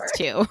access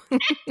to.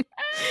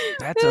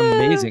 That's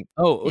amazing.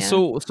 Oh, yeah.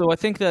 So I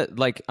think that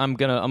like I'm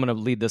gonna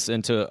lead this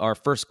into our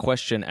first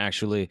question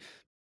actually.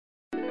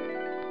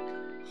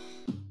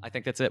 I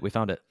think that's it. We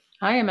found it.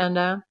 Hi,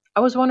 Amanda. I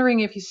was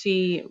wondering if you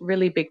see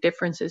really big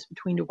differences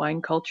between the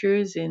wine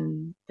cultures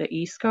in the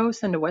East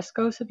Coast and the West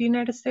Coast of the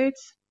United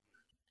States.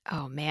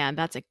 Oh man,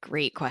 that's a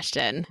great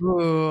question.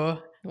 Ooh.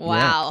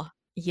 Wow.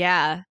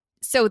 Yeah.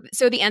 So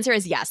the answer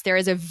is yes, there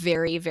is a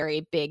very,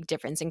 very big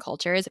difference in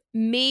cultures.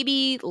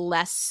 Maybe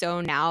less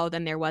so now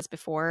than there was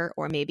before,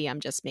 or maybe I'm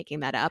just making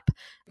that up.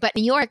 But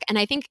New York, and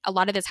I think a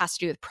lot of this has to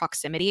do with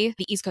proximity.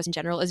 The East Coast in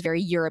general is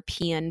very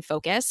European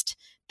focused.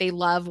 They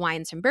love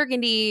wines from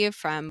Burgundy,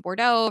 from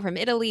Bordeaux, from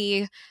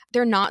Italy.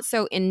 They're not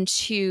so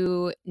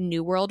into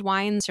New World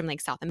wines from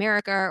like South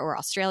America or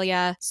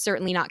Australia,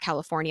 certainly not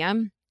California.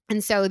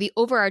 And so the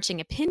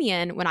overarching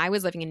opinion when I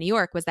was living in New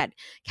York was that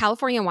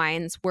California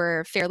wines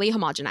were fairly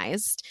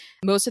homogenized.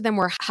 Most of them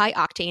were high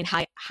octane,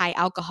 high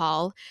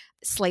alcohol,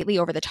 slightly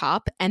over the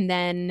top. And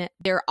then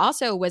there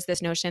also was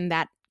this notion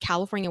that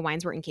California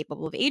wines were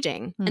incapable of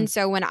aging. And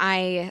so when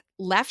I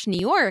left New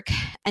York,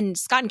 and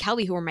Scott and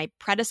Kelly, who were my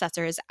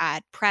predecessors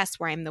at Press,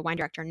 where I'm the wine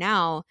director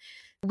now,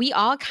 we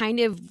all kind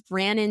of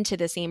ran into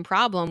the same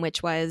problem,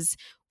 which was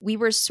we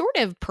were sort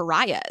of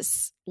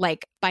pariahs,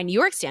 like by New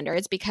York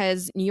standards,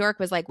 because New York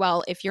was like,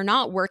 well, if you're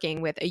not working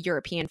with a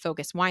European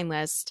focused wine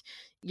list,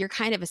 you're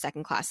kind of a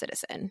second class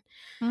citizen.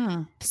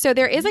 So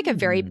there is like a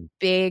very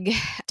big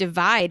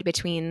divide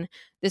between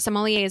the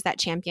sommeliers that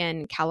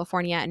champion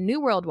California and New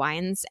World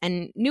wines.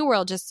 And New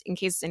World, just in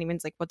case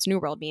anyone's like, what's New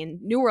World mean?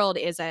 New World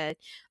is a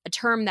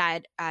term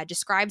that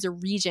describes a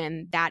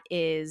region that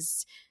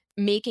is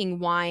making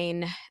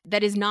wine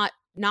that is not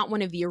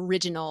one of the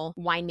original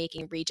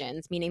winemaking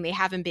regions, meaning they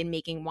haven't been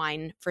making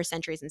wine for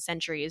centuries and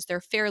centuries. They're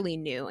fairly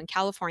new, and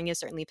California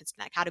certainly fits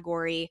in that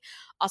category,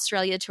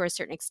 Australia to a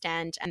certain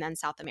extent, and then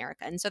South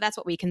America. And so that's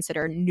what we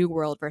consider New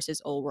World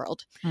versus Old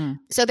World.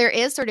 So there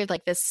is sort of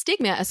like this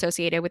stigma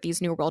associated with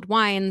these New World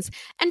wines.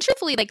 And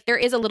truthfully, like there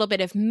is a little bit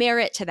of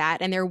merit to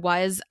that. And there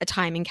was a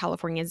time in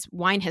California's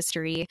wine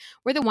history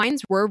where the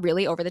wines were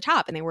really over the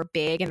top, and they were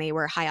big, and they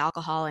were high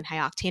alcohol and high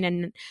octane.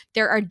 And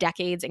there are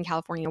decades in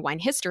California wine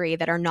history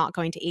that are not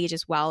going to age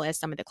as well as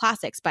some of the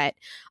classics. But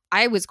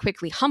I was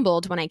quickly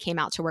humbled when I came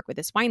out to work with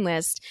this wine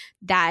list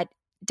that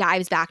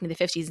dives back into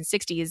the 50s and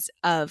 60s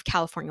of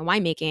California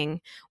winemaking,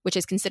 which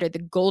is considered the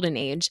golden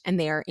age. And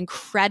they are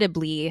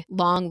incredibly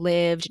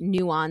long-lived,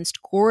 nuanced,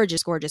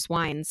 gorgeous, gorgeous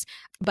wines.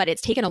 But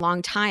it's taken a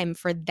long time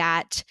for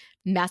that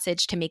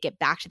message to make it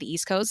back to the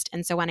East Coast.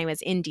 And so when I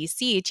was in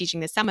DC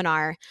teaching the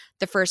seminar,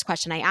 the first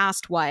question I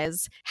asked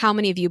was, how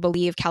many of you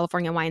believe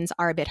California wines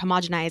are a bit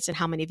homogenized, and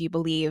how many of you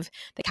believe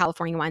that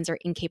California wines are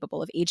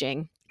incapable of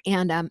aging?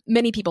 And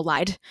many people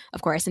lied,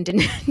 of course, and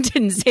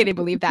didn't say they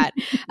believe that.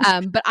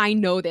 But I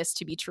know this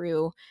to be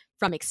true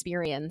from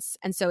experience.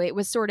 And so it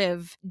was sort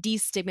of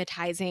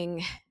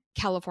destigmatizing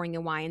California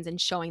wines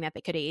and showing that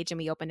they could age. And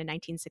we opened in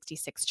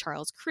 1966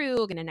 Charles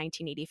Krug, and in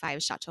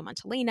 1985 Chateau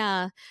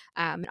Montelena,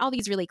 and all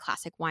these really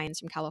classic wines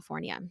from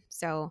California.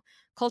 So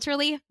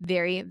culturally,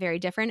 very, very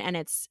different. And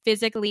it's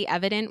physically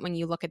evident when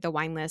you look at the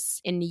wine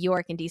lists in New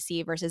York and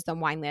DC versus the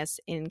wine lists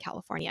in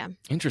California.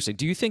 Interesting.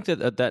 Do you think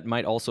that that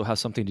might also have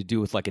something to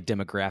do with like a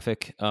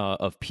demographic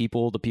of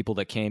people, the people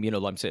that came, you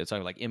know, I'm saying it's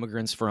like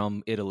immigrants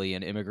from Italy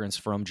and immigrants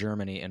from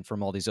Germany and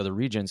from all these other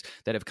regions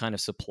that have kind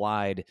of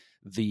supplied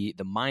the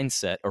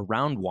mindset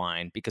around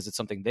wine because it's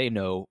something they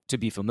know to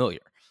be familiar.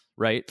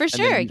 Right? For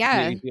sure,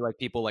 yeah. You feel like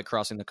people like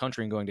crossing the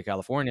country and going to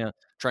California,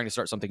 trying to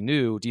start something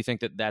new. Do you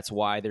think that that's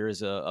why there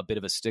is a bit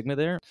of a stigma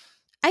there?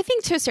 I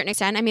think to a certain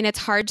extent. I mean, it's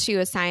hard to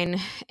assign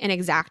an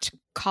exact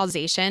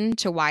causation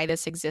to why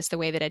this exists the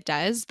way that it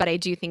does, but I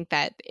do think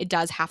that it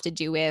does have to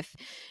do with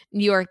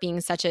New York being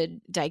such a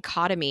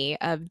dichotomy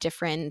of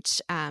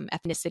different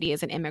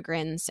ethnicities and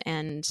immigrants.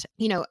 And,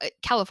 you know,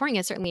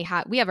 California certainly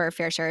we have our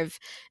fair share of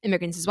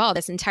immigrants as well.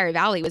 This entire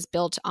valley was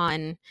built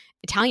on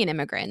Italian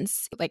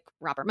immigrants like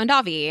Robert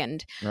Mondavi.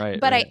 And, right.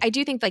 I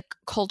do think like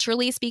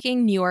culturally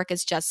speaking, New York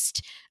is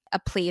just a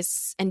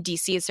place, and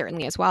DC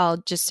certainly as well,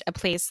 just a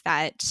place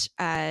that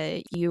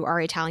you are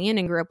Italian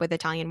and grew up with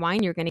Italian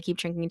wine, you're going to keep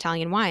drinking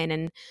Italian wine.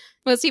 And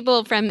most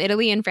people from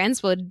Italy and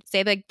France would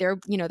say like their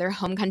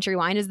home country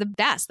wine is the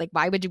best. Like,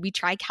 why would we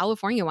try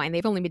California wine?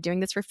 They've only been doing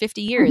this for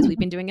 50 years. We've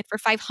been doing it for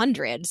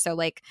 500. So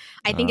like,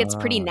 I think it's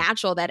pretty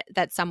natural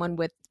that someone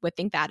would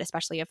think that,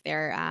 especially if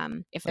they're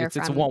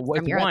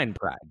from Europe. Wine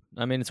pride.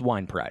 I mean, it's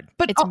wine pride.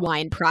 But it's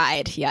wine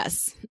pride.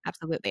 Yes,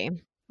 absolutely.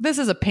 This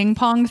is a ping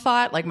pong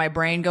thought, like my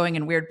brain going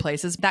in weird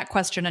places. That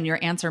question and your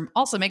answer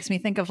also makes me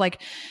think of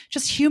like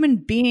just human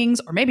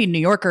beings, or maybe New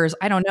Yorkers,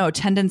 I don't know,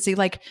 tendency,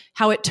 like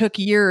how it took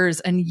years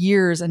and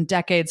years and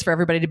decades for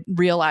everybody to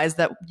realize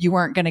that you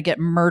weren't going to get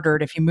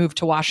murdered if you moved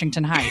to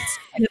Washington Heights.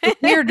 And it's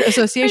a weird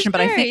association,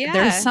 but I think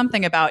there's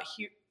something about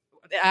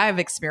I've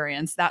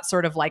experienced that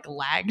sort of like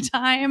lag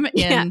time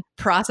in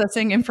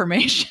processing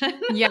information.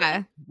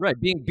 Yeah. Right.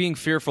 Being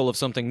fearful of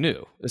something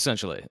new,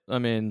 essentially. I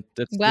mean,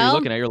 that's what you're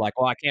looking at. You're like,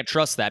 well, I can't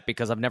trust that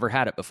because I've never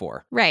had it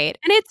before. Right.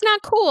 And it's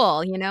not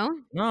cool, you know?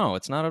 No,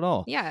 it's not at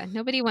all. Yeah.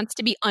 Nobody wants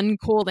to be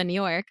uncool in New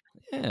York.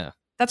 Yeah.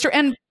 That's true.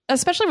 And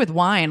especially with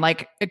wine,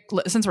 like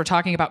since we're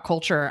talking about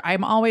culture,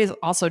 I'm always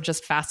also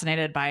just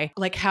fascinated by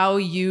like how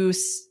you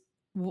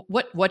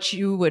what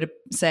you would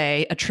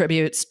say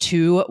attributes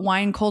to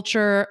wine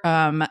culture,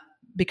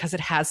 because it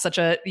has such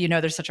a,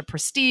 there's such a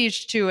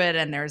prestige to it,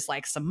 and there's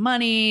like some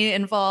money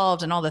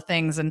involved and all the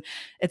things. And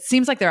it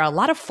seems like there are a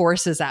lot of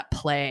forces at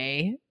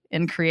play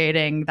in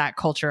creating that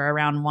culture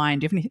around wine.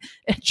 Do you have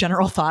any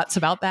general thoughts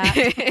about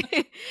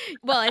that?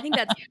 Well, I think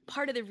that's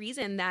part of the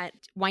reason that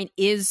wine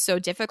is so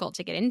difficult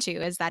to get into,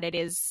 is that it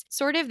is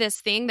sort of this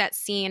thing that's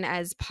seen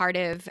as part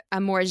of a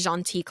more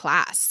gentil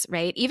class,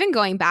 right? Even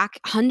going back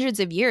hundreds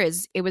of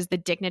years, it was the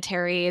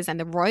dignitaries and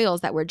the royals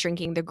that were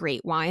drinking the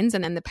great wines,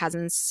 and then the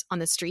peasants on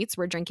the streets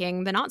were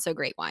drinking the not so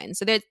great wines.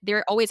 So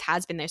there always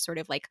has been this sort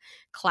of like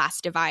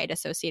class divide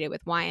associated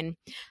with wine.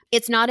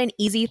 It's not an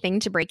easy thing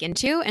to break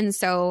into. And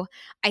so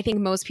I think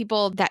most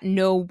people that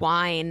know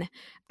wine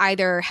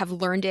either have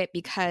learned it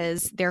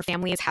because their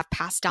families have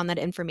passed down that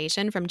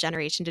information from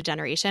generation to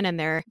generation, and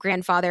their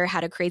grandfather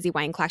had a crazy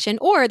wine collection,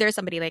 or there's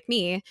somebody like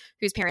me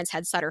whose parents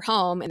had Sutter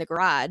Home in the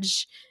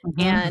garage.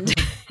 And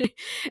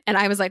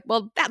I was like,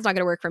 well, that's not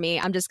going to work for me.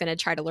 I'm just going to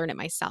try to learn it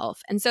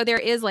myself. And so there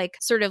is like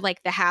sort of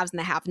like the haves and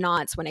the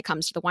have-nots when it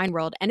comes to the wine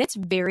world. And it's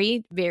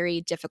very,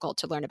 very difficult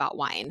to learn about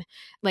wine.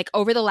 Like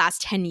over the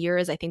last 10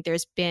 years, I think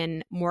there's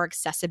been more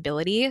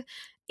accessibility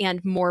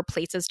and more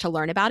places to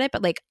learn about it.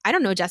 But like, I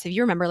don't know, Jess, if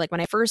you remember, like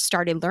when I first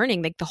started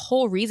learning, like the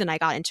whole reason I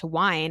got into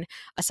wine,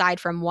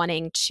 aside from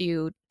wanting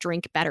to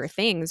drink better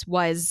things,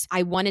 was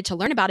I wanted to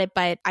learn about it,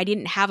 but I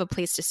didn't have a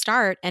place to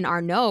start. And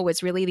Arnaud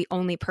was really the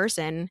only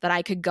person that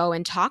I could go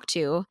and talk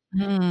to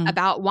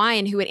about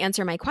wine who would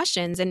answer my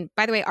questions. And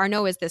by the way,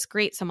 Arnaud is this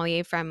great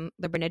sommelier from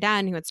Le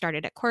Bernardin who had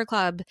started at Core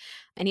Club,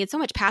 and he had so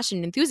much passion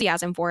and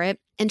enthusiasm for it.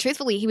 And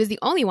truthfully, he was the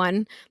only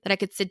one that I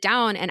could sit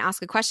down and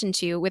ask a question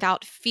to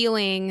without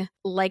feeling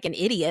like an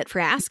idiot for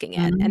asking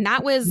it. And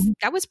that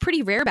was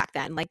pretty rare back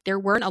then. Like there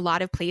weren't a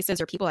lot of places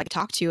or people I could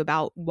talk to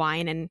about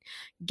wine and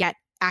get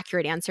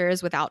accurate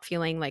answers without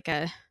feeling like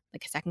a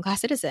second-class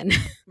citizen.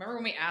 Remember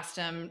when we asked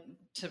him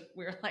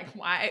we were like,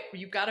 why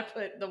you've got to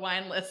put the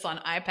wine lists on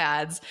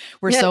iPads.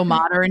 We're so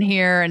modern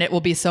here, and it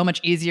will be so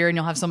much easier, and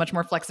you'll have so much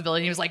more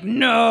flexibility. And he was like,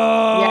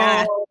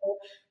 no,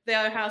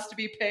 there has to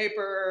be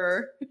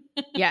paper.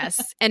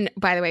 Yes. And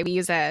by the way, we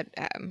use an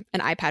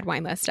iPad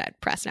wine list at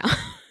Press now.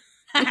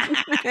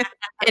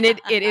 And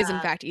it is in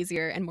fact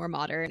easier and more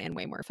modern and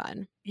way more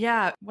fun.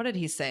 Yeah. What did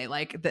he say?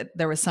 Like that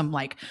there was some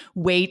like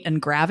weight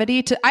and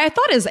gravity to, I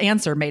thought his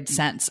answer made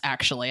sense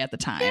actually at the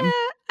time. Yeah.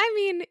 I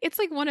mean, it's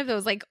like one of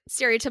those like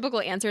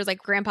stereotypical answers, like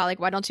grandpa, like,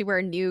 why don't you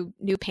wear new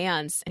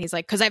pants? And he's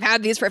like, because I've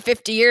had these for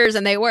 50 years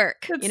and they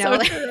work. That's so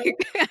like,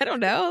 I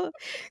don't know.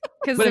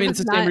 But I mean, it's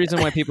the same reason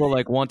why people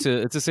like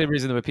it's the same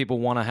reason that people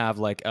want to have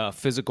like a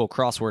physical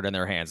crossword in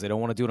their hands. They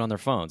don't want to do it on their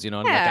phones, and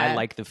like I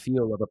like the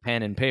feel of a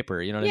pen and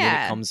paper, you know what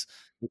I mean?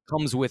 It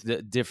comes with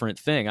a different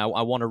thing. I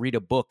want to read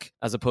a book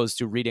as opposed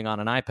to reading on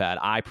an iPad.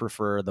 I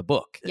prefer the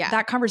book. Yeah.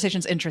 That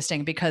conversation's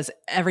interesting because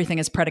everything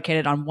is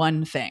predicated on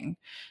one thing.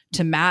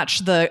 To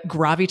match the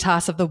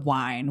gravitas of the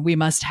wine, we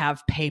must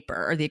have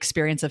paper, or the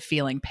experience of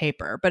feeling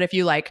paper. But if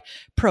you like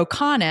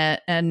pro-con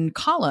it and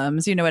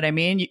columns, you know what I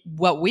mean?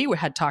 What we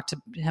had talked to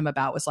him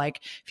about was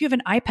like, if you have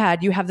an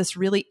iPad, you have this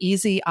really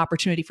easy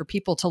opportunity for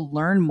people to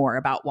learn more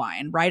about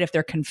wine, right? If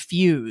they're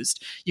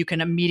confused, you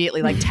can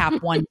immediately like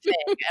tap one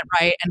thing,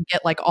 right? And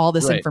get like all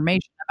this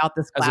information about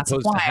this glass as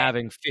opposed of wine. To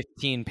having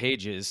 15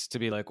 pages to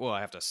be like, well,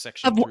 I have to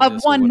section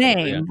of one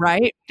name,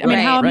 right? I mean,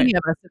 how many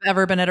of us have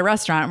ever been at a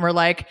restaurant and we're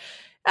like,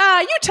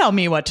 you tell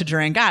me what to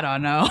drink. I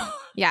don't know.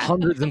 Yeah.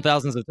 Hundreds and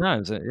thousands of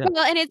times. Yeah.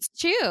 Well, and it's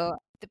true.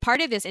 The part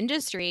of this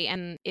industry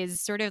and is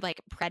sort of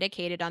like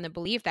predicated on the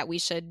belief that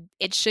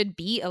it should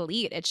be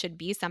elite. It should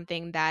be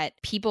something that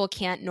people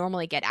can't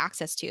normally get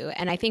access to.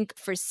 And I think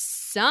for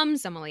some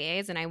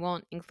sommeliers, and I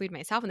won't include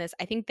myself in this,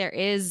 I think there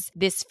is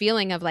this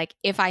feeling of like,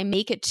 if I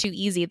make it too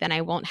easy, then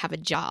I won't have a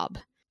job,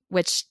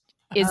 which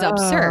is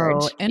absurd,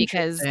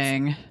 because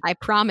interesting. I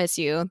promise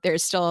you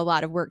there's still a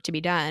lot of work to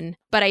be done.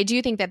 But I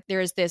do think that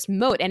there's this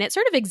moat, and it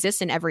sort of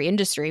exists in every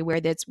industry,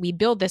 where we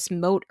build this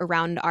moat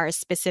around our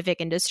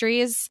specific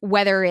industries,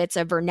 whether it's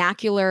a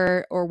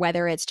vernacular or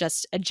whether it's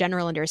just a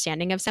general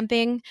understanding of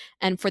something.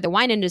 And for the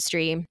wine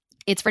industry,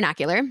 it's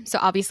vernacular. So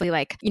obviously,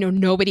 like,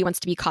 nobody wants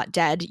to be caught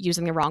dead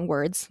using the wrong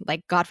words.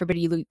 Like, God forbid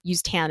you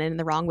use tannin in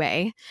the wrong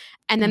way.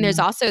 And then there's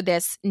also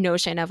this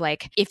notion of,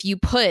 like, if you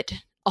put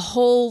a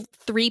whole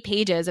 3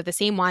 pages of the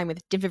same wine with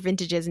different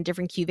vintages and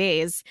different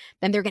cuvées,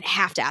 then they're going to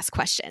have to ask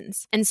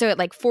questions. And so it,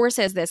 like,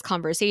 forces this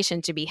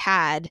conversation to be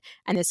had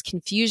and this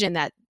confusion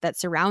that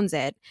surrounds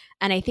it.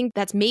 And I think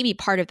that's maybe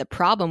part of the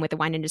problem with the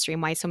wine industry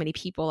and why so many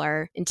people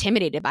are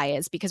intimidated by it,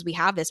 is because we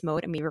have this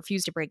moat and we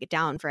refuse to break it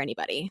down for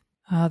anybody.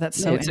 Oh,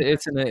 that's so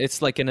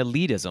it's like an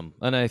elitism.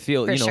 And I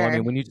feel, For sure. I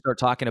mean, when you start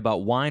talking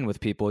about wine with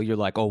people, you're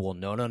like, oh, well,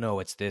 no,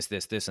 it's this,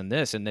 and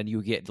this. And then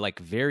you get like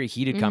very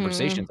heated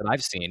conversations that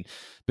I've seen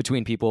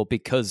between people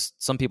because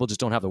some people just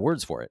don't have the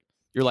words for it.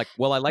 You're like,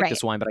 well, I like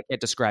this wine, but I can't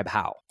describe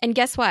how. And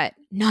guess what?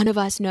 None of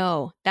us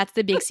know. That's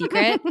the big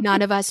secret.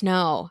 None of us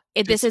know.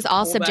 This is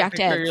all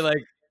subjective. You're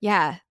like,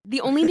 yeah.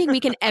 The only thing we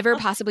can ever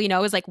possibly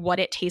know is, like, what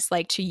it tastes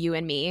like to you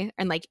and me,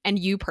 and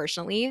you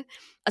personally.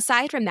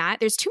 Aside from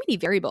that, there's too many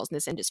variables in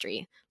this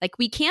industry. Like,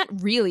 we can't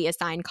really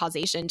assign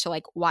causation to,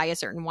 like, why a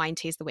certain wine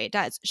tastes the way it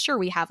does. Sure,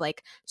 we have,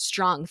 like,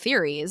 strong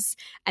theories,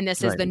 and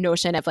this is the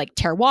notion of, like,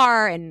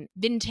 terroir and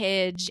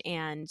vintage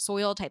and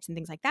soil types and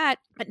things like that.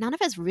 But none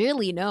of us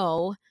really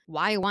know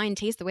why wine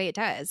tastes the way it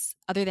does,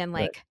 other than,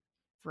 like,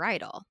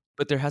 varietal.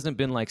 But there hasn't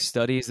been, like,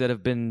 studies that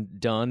have been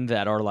done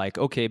that are like,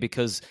 okay,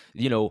 because,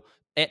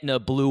 Etna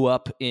blew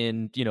up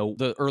in,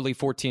 the early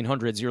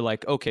 1400s. You're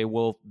like, okay,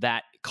 well,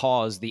 that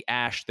caused the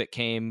ash that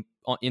came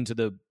into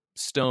the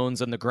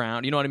stones and the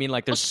ground. You know what I mean?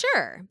 Like, there's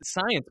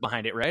science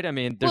behind it, right? I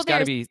mean, there's got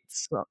to be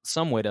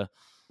some way to.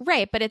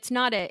 Right, but it's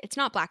not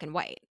black and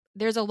white.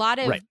 There's a lot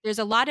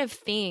of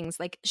things,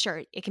 like,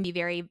 sure, it can be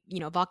very,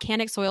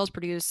 volcanic soils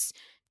produce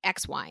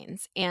X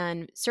wines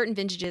and certain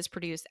vintages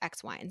produce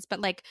X wines.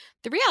 But, like,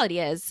 the reality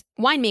is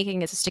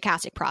winemaking is a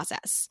stochastic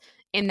process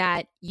in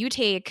that you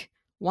take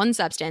one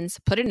substance,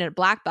 put it in a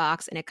black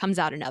box, and it comes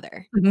out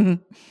another.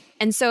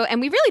 And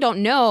we really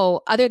don't know,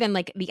 other than,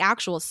 like, the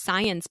actual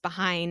science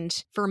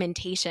behind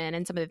fermentation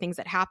and some of the things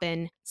that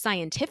happen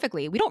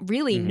scientifically. We don't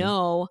really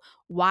know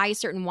why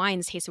certain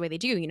wines taste the way they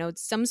do.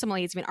 Some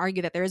sommeliers even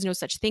argue that there is no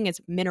such thing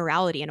as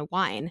minerality in a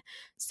wine.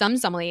 Some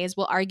sommeliers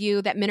will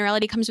argue that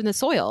minerality comes from the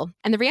soil.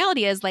 And the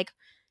reality is, like,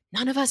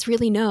 none of us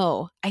really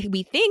know.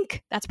 We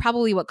think that's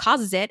probably what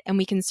causes it, and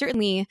we can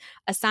certainly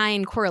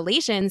assign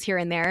correlations here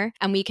and there,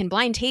 and we can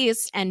blind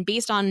taste, and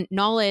based on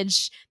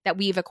knowledge that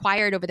we've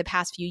acquired over the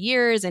past few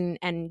years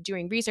and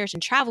doing research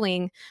and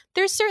traveling,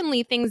 there's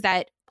certainly things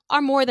that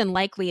are more than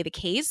likely the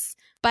case,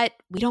 but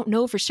we don't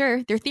know for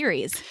sure. They're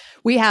theories.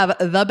 We have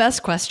the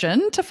best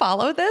question to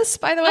follow this,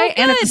 by the way.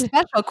 And it's a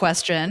special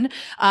question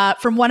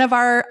from one of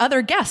our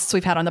other guests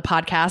we've had on the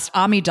podcast,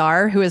 Ami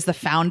Dar, who is the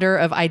founder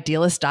of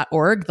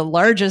Idealist.org, the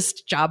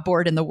largest job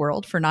board in the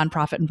world for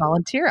nonprofit and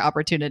volunteer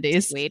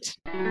opportunities. Sweet.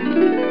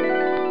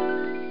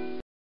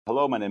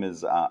 Hello, my name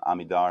is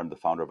Ami Dar. I'm the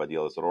founder of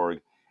Idealist.org.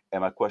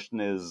 And my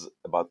question is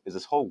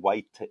this whole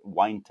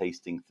wine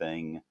tasting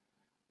thing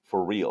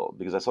for real?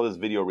 Because I saw this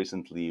video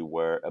recently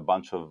where a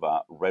bunch of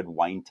red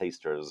wine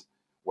tasters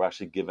were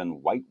actually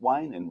given white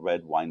wine in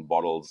red wine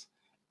bottles,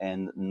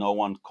 and no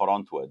one caught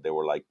on to it. They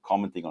were, like,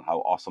 commenting on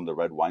how awesome the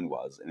red wine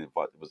was, and it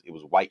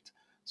was white.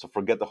 So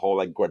forget the whole,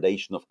 like,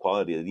 gradation of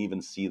quality. They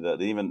didn't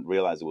even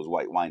realize it was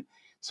white wine.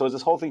 So is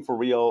this whole thing for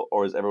real,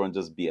 or is everyone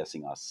just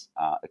BSing us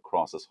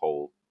across this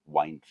whole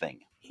wine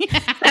thing?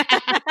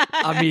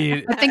 I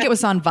mean, I think it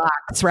was on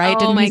Vox, right? Oh,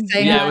 Didn't we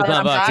say yeah, it was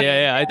on Vox.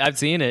 Yeah, I've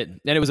seen it, and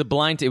it was a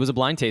blind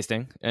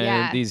tasting, and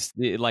Yeah. these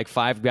like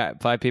five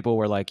people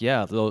were like,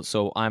 yeah,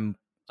 so I'm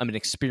an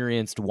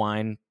experienced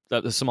wine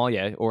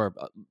sommelier or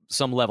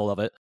some level of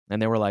it, and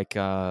they were like,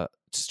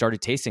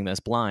 started tasting this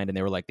blind, and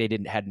they were like,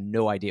 had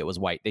no idea it was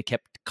white. They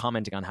kept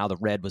commenting on how the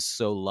red was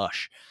so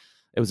lush.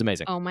 It was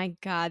amazing. Oh my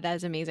God, that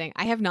is amazing.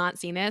 I have not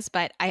seen this,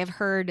 but I have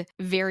heard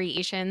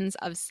variations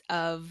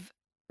of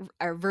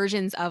or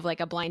versions of, like,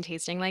 a blind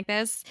tasting like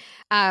this.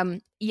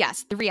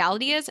 Yes, the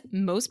reality is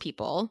most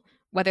people,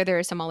 whether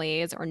they're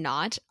sommeliers or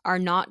not, are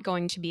not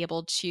going to be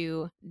able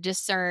to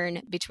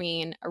discern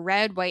between a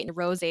red, white, and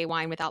rosé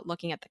wine without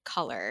looking at the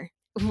color,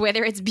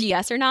 whether it's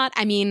BS or not.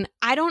 I mean,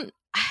 I don't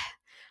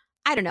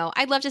know.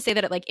 I'd love to say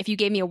that, like, if you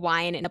gave me a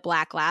wine in a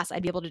black glass,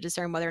 I'd be able to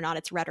discern whether or not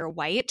it's red or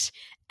white.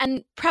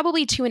 And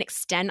probably to an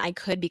extent I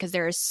could, because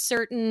there are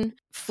certain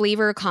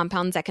flavor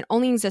compounds that can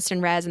only exist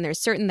in reds, and there's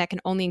certain that can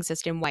only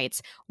exist in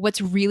whites. What's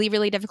really,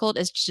 really difficult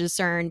is to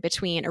discern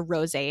between a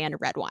rosé and a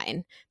red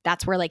wine.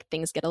 That's where, like,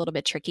 things get a little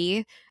bit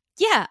tricky.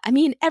 Yeah, I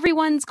mean,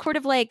 everyone's sort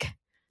of, like,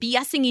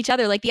 BSing each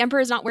other. Like, the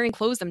emperor's not wearing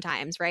clothes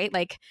sometimes, right?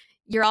 Like,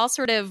 you're all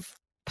sort of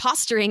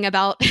posturing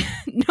about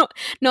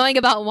knowing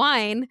about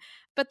wine.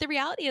 But the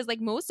reality is, like,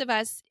 most of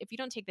us, if you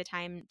don't take the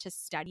time to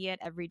study it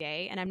every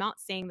day, and I'm not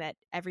saying that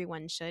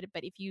everyone should,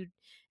 but if you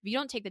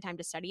don't take the time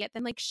to study it,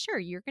 then like, sure,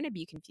 you're going to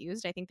be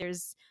confused. I think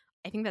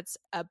that's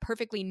a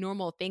perfectly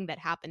normal thing that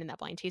happened in that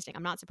blind tasting.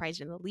 I'm not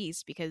surprised in the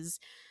least, because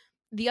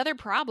the other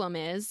problem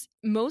is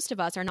most of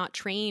us are not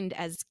trained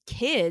as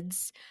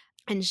kids,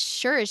 and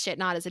sure as shit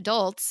not as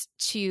adults,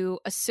 to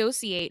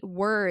associate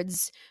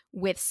words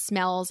with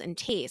smells and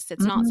tastes.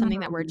 It's not something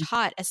that we're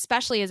taught,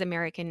 especially as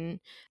American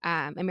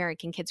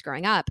kids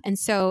growing up. And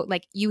so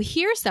like, you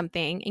hear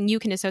something and you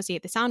can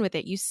associate the sound with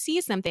it. You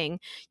see something,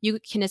 you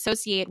can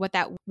associate what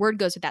that word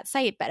goes with that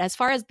sight. But as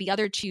far as the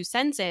other two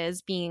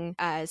senses being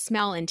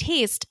smell and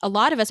taste, a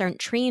lot of us aren't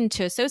trained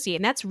to associate.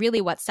 And that's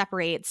really what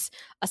separates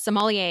a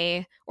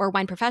sommelier or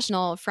wine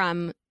professional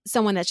from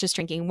someone that's just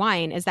drinking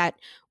wine, is that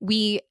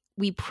we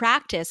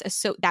practice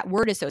that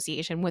word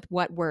association with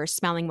what we're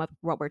smelling, with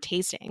what we're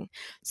tasting.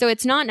 So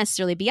it's not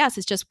necessarily BS.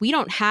 It's just we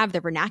don't have the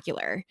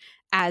vernacular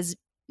as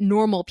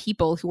normal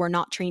people who are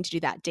not trained to do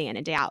that day in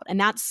and day out. And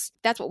that's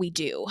what we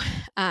do.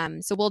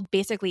 So we'll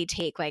basically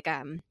take like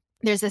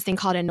there's this thing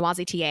called a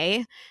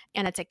noisetier,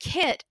 and it's a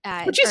kit.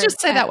 Would you just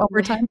say that one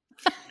more time?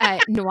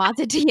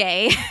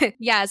 Noisetier.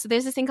 Yeah. So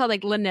there's this thing called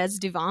like le nez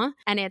du vin,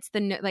 and it's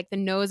the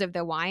nose of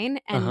the wine.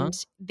 And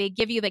they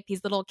give you like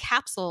these little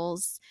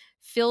capsules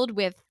filled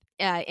with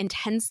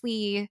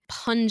intensely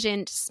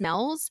pungent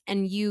smells,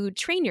 and you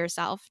train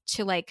yourself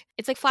to like,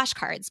 it's like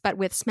flashcards but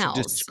with smells.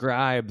 To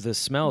describe the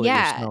smell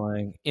that you're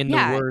smelling in the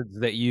words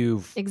that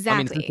you've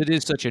exactly. I mean, since it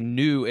is such a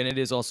new, and it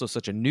is also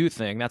such a new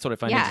thing, that's what I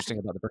find interesting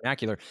about the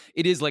vernacular.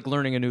 It is like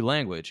learning a new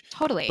language.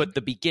 Totally. But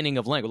the beginning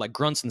of language, like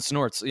grunts and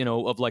snorts,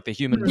 of like the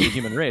human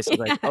race, it's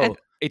like, oh,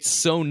 it's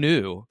so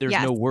new. There's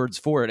no words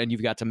for it, and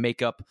you've got to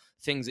make up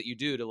things that you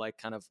do to like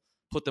kind of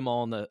put them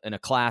all in a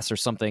class or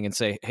something and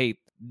say, hey,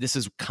 this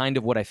is kind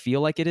of what I feel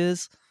like it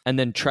is, and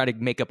then try to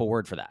make up a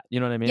word for that. You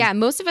know what I mean? Yeah,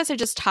 most of us are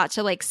just taught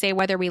to like say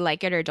whether we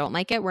like it or don't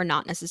like it. We're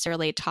not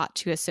necessarily taught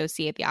to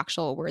associate the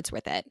actual words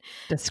with it.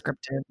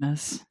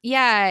 Descriptiveness.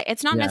 Yeah,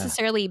 it's not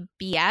necessarily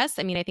BS.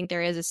 I mean, I think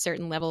there is a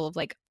certain level of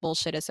like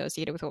bullshit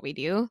associated with what we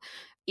do.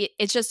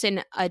 It's just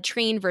in a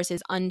trained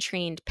versus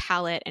untrained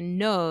palate and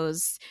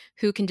nose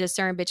who can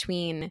discern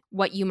between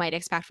what you might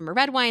expect from a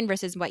red wine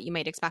versus what you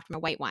might expect from a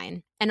white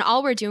wine. And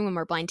all we're doing when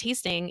we're blind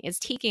tasting is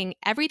taking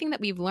everything that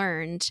we've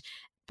learned,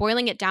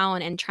 boiling it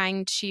down, and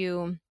trying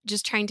to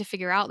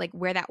figure out like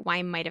where that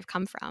wine might have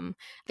come from.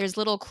 There's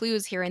little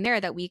clues here and there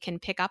that we can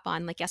pick up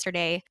on. Like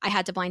yesterday, I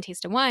had to blind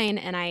taste a wine,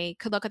 and I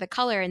could look at the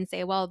color and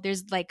say, well,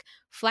 there's like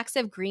flecks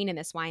of green in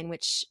this wine,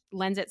 which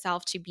lends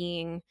itself to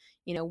being,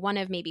 one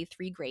of maybe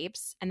 3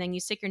 grapes. And then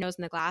you stick your nose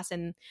in the glass,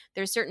 and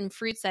there's certain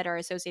fruits that are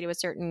associated with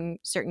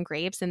certain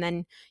grapes. And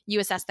then you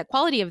assess the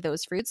quality of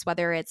those fruits,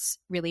 whether it's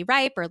really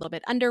ripe or a little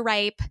bit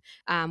underripe,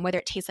 whether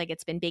it tastes like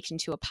it's been baked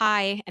into a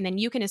pie. And then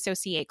you can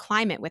associate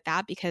climate with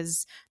that,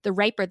 because the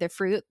riper the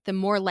fruit, the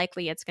more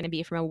likely it's going to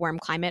be from a warm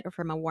climate or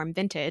from a warm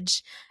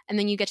vintage. And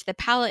then you get to the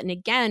palate, and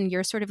again,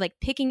 you're sort of like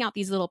picking out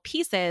these little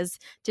pieces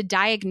to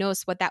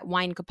diagnose what that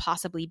wine could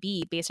possibly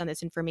be based on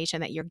this information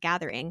that you're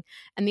gathering.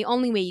 And the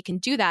only way you can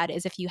do that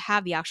is if you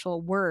have the actual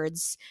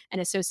words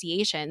and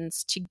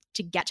associations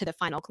to get to the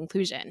final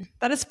conclusion.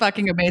 That is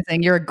fucking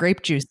amazing. You're a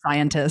grape juice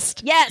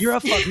scientist. Yes. You're a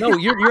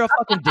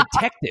fucking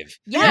detective.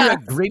 Yes. You're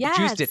a grape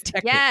juice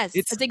detective. Yes.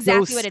 It's that's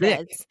exactly so what sick.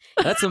 it is.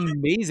 That's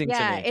amazing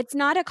to me. It's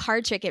not a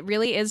card trick. It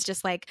really is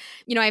just like,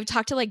 I've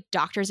talked to like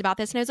doctors about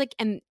this, and I was like,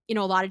 and a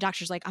lot of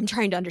doctors like, I'm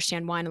trying to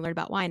understand wine and learn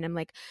about wine. And I'm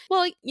like,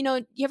 well,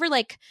 you ever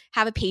like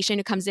have a patient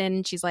who comes in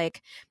and she's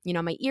like,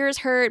 my ears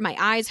hurt, my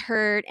eyes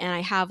hurt, and I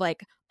have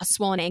like a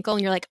swollen ankle,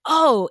 and you're like,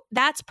 oh,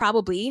 that's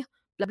probably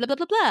blah, blah, blah,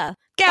 blah, blah. Gout.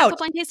 That's what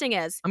blind tasting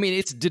is. I mean,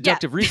 it's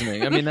deductive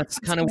reasoning. I mean, that's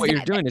kind of what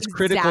you're doing. It's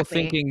critical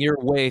thinking your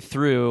way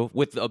through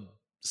with a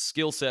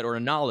skill set or a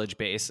knowledge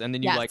base, and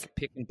then you like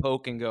pick and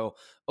poke and go,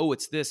 oh,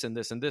 it's this and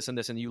this and this and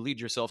this, and you lead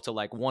yourself to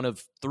like one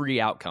of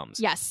 3 outcomes.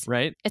 Yes.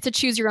 Right? It's a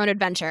choose your own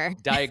adventure.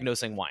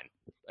 Diagnosing wine.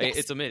 Yes.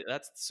 It's amazing.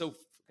 That's so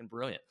fucking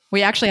brilliant.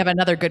 We actually have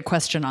another good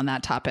question on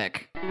that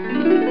topic.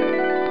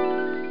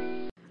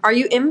 Are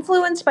you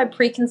influenced by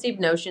preconceived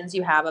notions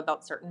you have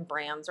about certain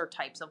brands or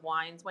types of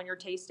wines when you're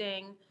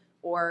tasting?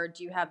 Or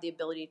do you have the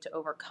ability to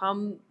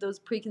overcome those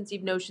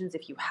preconceived notions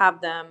if you have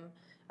them?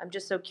 I'm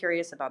just so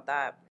curious about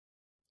that.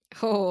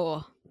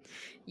 Oh,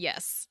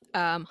 yes.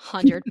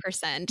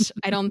 100%.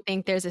 I don't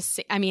think there's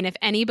if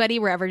anybody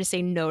were ever to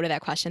say no to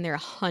that question, they're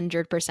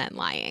 100%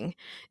 lying.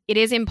 It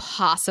is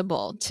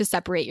impossible to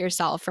separate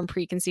yourself from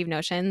preconceived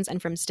notions and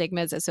from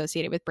stigmas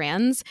associated with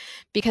brands,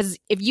 because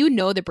if you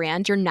know the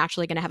brand, you're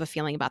naturally going to have a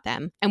feeling about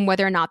them. And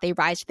whether or not they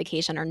rise to the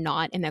occasion or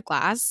not in the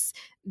glass,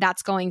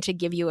 that's going to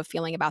give you a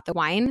feeling about the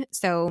wine.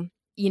 So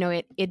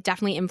it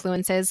definitely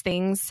influences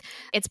things.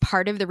 It's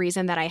part of the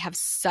reason that I have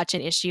such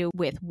an issue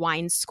with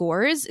wine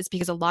scores, is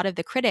because a lot of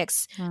the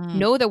critics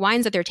know the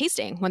wines that they're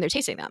tasting when they're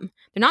tasting them.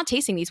 They're not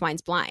tasting these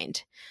wines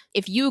blind.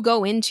 If you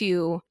go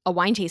into a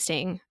wine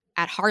tasting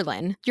at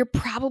Harlan, you're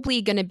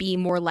probably going to be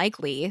more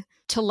likely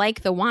to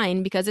like the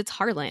wine because it's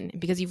Harlan,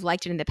 because you've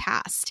liked it in the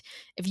past.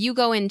 If you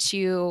go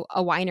into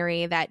a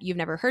winery that you've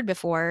never heard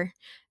before,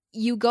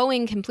 you go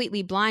in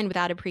completely blind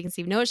without a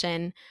preconceived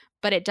notion,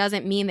 but it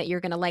doesn't mean that you're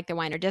going to like the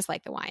wine or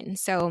dislike the wine.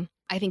 So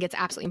I think it's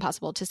absolutely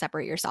impossible to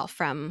separate yourself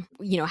from,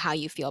 how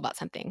you feel about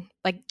something.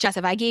 Like, Jess,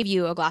 if I gave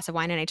you a glass of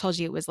wine and I told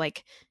you it was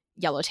like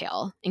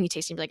Yellowtail and you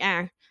taste it and be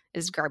like,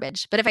 is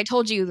garbage. But if I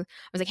told you,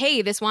 I was like,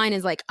 hey, this wine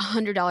is like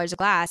 $100 a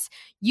glass,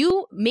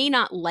 you may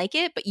not like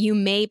it, but you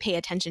may pay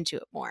attention to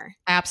it more.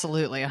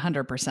 Absolutely,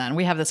 100%.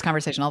 We have this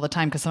conversation all the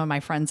time because some of my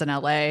friends in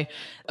LA,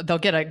 they'll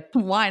get a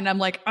wine. I'm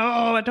like,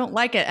 oh, I don't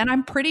like it. And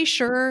I'm pretty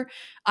sure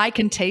I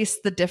can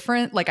taste the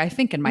different, like I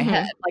think in my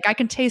head, like I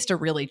can taste a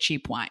really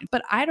cheap wine,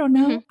 but I don't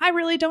know. I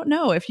really don't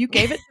know. If you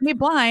gave it to me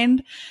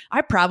blind,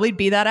 I'd probably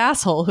be that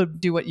asshole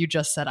who'd do what you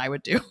just said I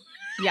would do.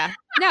 Yeah.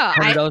 No,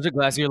 $100 a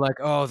glass. And you're like,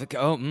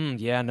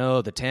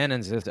 the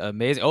tannins is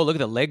amazing. Oh, look at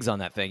the legs on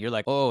that thing. You're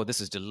like, oh,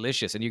 this is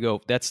delicious. And you go,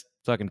 that's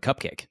fucking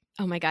cupcake.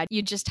 Oh my God.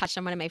 You just touched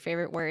on one of my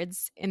favorite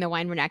words in the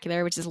wine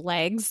vernacular, which is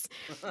legs.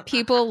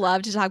 People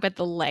love to talk about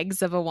the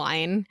legs of a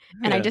wine.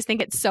 And I just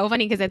think it's so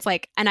funny because it's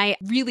like, and I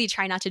really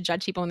try not to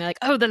judge people when they're like,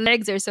 oh, the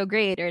legs are so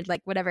great or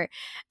like whatever.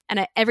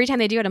 And every time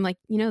they do it, I'm like,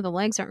 the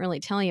legs aren't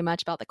really telling you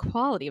much about the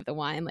quality of the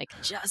wine. Like,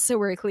 just so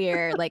we're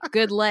clear, like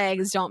good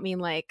legs don't mean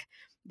like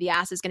the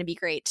ass is going to be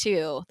great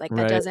too. Like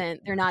that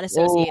doesn't, they're not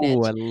associated.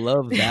 Oh, I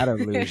love that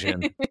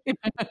illusion.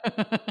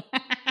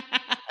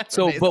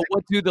 So, amazing. But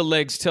what do the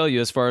legs tell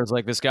you as far as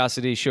like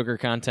viscosity, sugar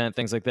content,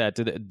 things like that?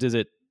 Does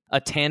it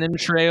a tannin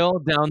trail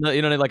down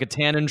the, like a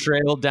tannin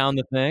trail down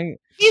the thing?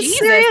 Jesus,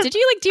 did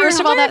you like do First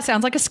of all, that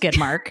sounds like a skid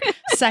mark.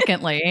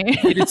 Secondly,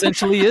 it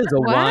essentially is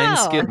a wine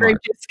skid mark.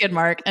 Skid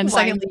mark. And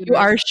secondly, you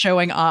are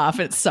showing off.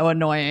 It's so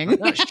annoying. I'm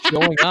not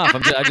showing off.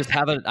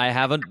 I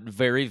have a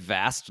very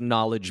vast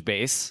knowledge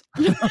base.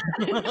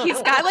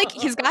 He's got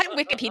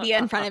Wikipedia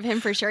in front of him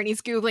for sure, and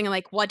he's Googling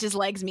like, what does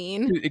legs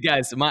mean?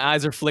 Guys, my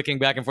eyes are flicking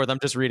back and forth. I'm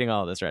just reading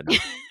all of this right now.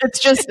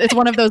 It's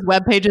one of those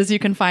web pages you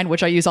can find,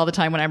 which I use all the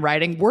time when I'm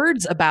writing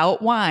words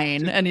about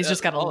wine, and he's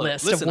just got a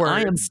list of words.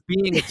 I am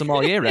being a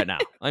sommelier right now.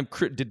 I'm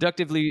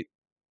deductively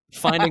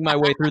finding my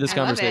way through this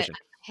conversation.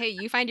 Hey,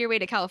 you find your way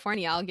to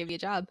California, I'll give you a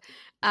job.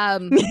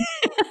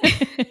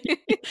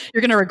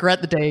 You're going to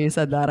regret the day you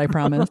said that, I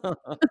promise.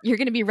 You're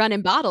going to be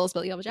running bottles,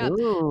 but you'll have a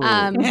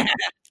job.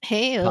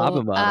 Hey,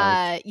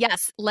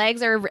 yes,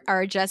 legs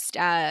are just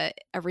a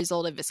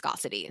result of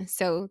viscosity.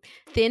 So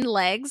thin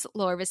legs,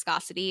 lower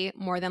viscosity,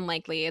 more than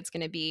likely it's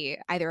going to be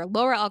either a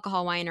lower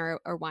alcohol wine or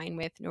wine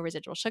with no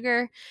residual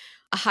sugar.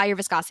 A higher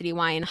viscosity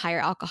wine, higher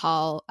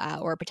alcohol,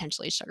 or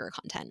potentially sugar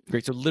content.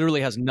 Great. So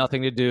literally has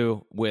nothing to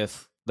do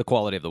with the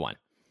quality of the wine.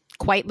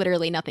 Quite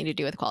literally nothing to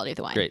do with the quality of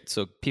the wine. Great.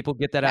 So people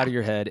get that out of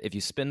your head. If you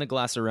spin the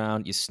glass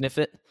around, you sniff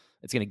it,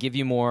 it's going to give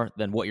you more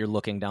than what you're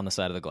looking down the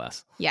side of the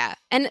glass. Yeah.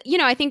 And,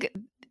 I think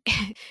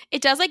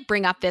it does like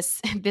bring up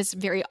this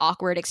very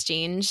awkward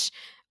exchange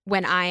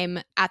when I'm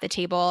at the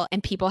table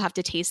and people have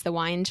to taste the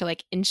wine to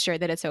like ensure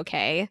that it's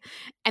okay.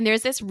 And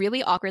there's this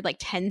really awkward like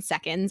 10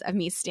 seconds of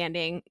me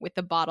standing with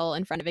the bottle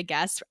in front of a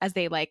guest as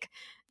they like,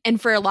 and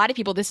for a lot of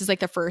people, this is like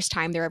the first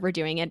time they're ever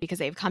doing it because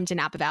they've come to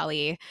Napa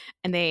Valley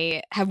and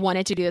they have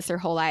wanted to do this their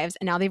whole lives.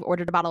 And now they've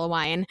ordered a bottle of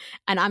wine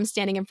and I'm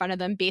standing in front of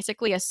them,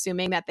 basically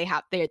assuming that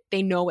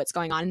they know what's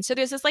going on. And so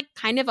there's this like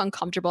kind of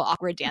uncomfortable,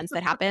 awkward dance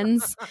that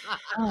happens.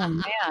 Oh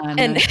man.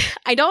 And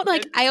I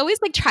always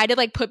like try to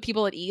like put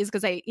people at ease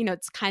because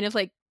it's kind of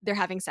like they're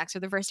having sex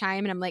for the first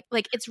time. And I'm like,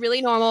 it's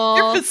really normal.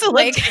 You're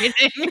facilitating.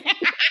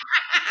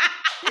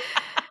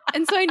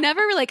 And so I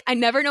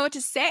never know what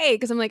to say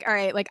because I'm like, all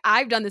right, like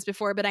I've done this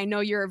before, but I know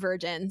you're a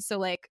virgin. So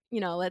like,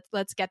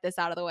 let's get this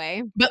out of the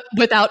way. But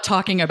without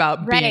talking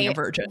about being a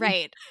virgin.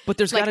 Right. But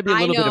there's got to be a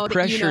little bit of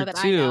pressure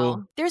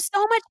too. There's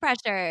so much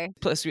pressure.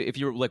 Plus, if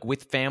you're like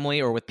with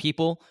family or with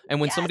people, and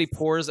when somebody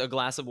pours a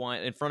glass of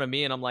wine in front of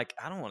me and I'm like,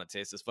 I don't want to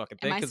taste this fucking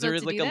thing because there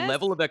is like a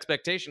level of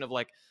expectation of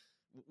like,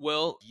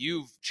 well,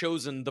 you've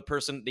chosen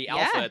the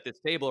alpha at this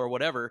table or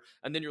whatever,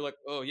 and then you're like,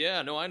 oh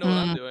yeah, no, I know what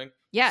I'm doing.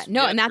 Yeah,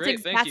 no, and that's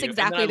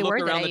exactly the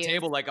word that I around the use.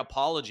 table like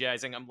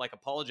apologizing. I'm like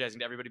apologizing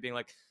to everybody, being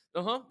like,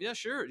 yeah,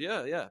 sure,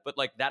 yeah. But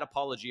like that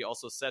apology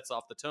also sets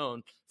off the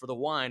tone for the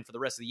wine for the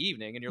rest of the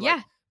evening, and you're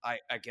like,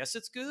 I guess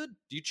it's good.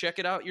 Do you check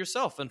it out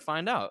yourself and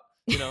find out?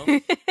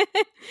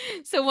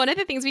 So one of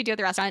the things we do at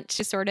the restaurant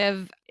to sort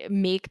of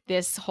make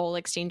this whole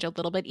exchange a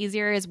little bit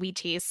easier is we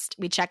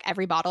check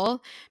every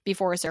bottle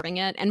before serving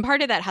it. And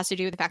part of that has to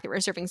do with the fact that we're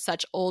serving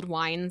such old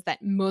wines that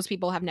most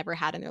people have never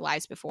had in their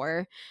lives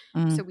before.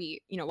 So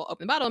we, we'll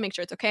open the bottle, make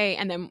sure it's okay.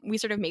 And then we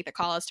sort of make the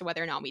call as to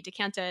whether or not we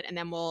decant it. And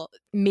then we'll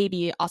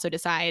maybe also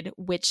decide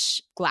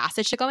which glass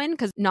it should go in,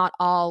 because not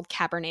all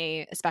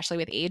Cabernet, especially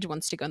with age,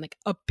 wants to go in like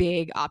a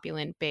big,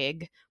 opulent,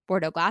 big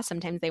Bordeaux glass.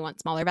 Sometimes they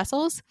want smaller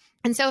vessels.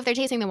 And so if they're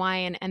tasting the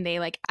wine and they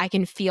like, I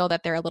can feel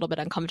that they're a little bit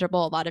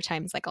uncomfortable. A lot of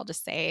times, like I'll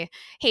just say,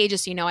 hey,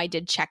 just, you know, I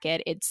did check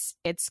it.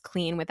 It's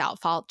clean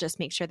without fault. Just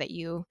make sure that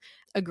you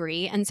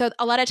agree. And so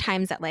a lot of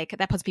times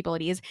that puts people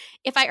at ease.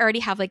 If I already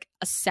have like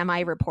a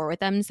semi rapport with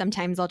them,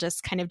 sometimes I'll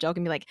just kind of joke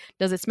and be like,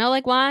 does it smell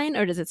like wine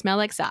or does it smell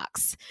like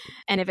socks?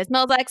 And if it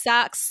smells like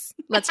socks,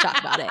 let's talk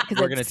about it.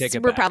 Because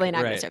we're probably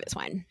not going to serve this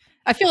wine.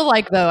 I feel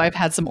like, though, I've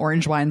had some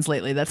orange wines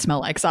lately that smell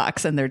like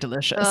socks and they're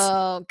delicious.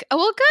 Oh,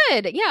 well,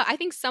 good. Yeah, I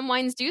think some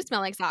wines do smell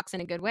like socks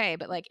in a good way.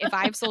 But like if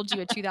I've sold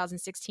you a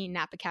 2016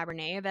 Napa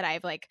Cabernet that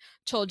I've like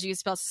told you is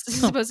supposed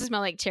to smell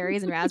like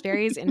cherries and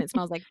raspberries and it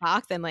smells like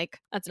socks, then like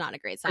that's not a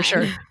great sign. For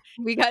sure.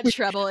 We got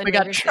trouble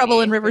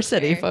in River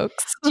City,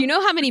 folks. Do you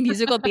know how many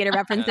musical theater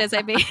references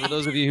I've made? For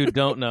those of you who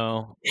don't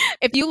know.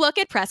 If you look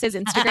at Press's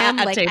Instagram,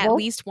 like table? at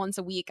least once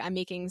a week, I'm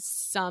making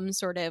some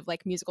sort of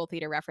like musical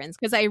theater reference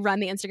because I run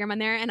the Instagram on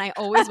there and I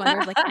always wonder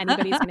if like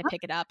anybody's going to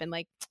pick it up. And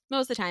like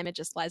most of the time it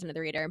just flies under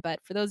the radar. But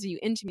for those of you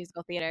into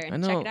musical theater,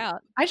 check it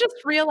out. I just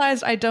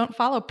realized I don't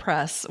follow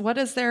Press. What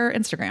is their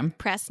Instagram?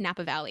 Press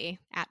Napa Valley,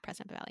 at Press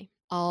Napa Valley.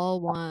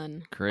 All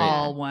one. Great.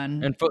 All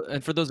one.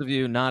 And for those of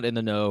you not in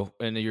the know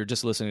and you're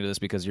just listening to this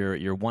because you're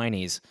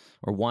whinies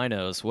or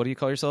winos, what do you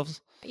call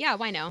yourselves? Yeah,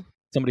 wino.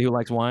 Somebody who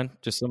likes wine?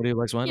 Just somebody who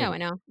likes wine? Yeah,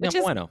 wino. Yeah,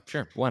 wino.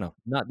 Sure, wino.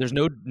 There's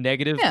no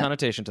negative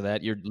connotation to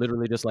that. You're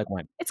literally just like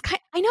wine.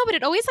 I know, but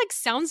it always like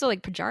sounds so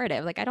like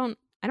pejorative. Like I don't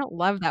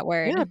love that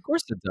word. Yeah, of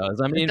course it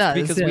does. I mean,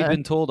 because we've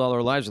been told all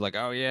our lives, we're like,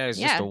 oh yeah, he's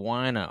just a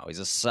wino. He's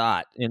a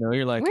sot. You know,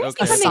 you're like, where's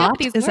okay. he coming up with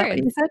these Is that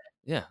words? what you said?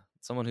 Yeah.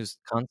 Someone who's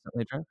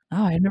constantly drunk.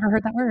 Oh, I've never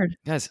heard that word.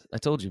 Guys, I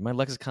told you, my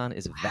lexicon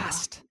is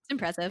vast. It's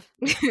impressive.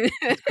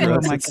 Oh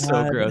my It's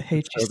God, so gross. I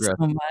hate you So gross.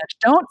 so much.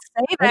 Don't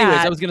say that.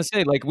 Anyways, I was going to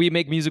say, like, we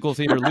make musical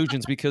theater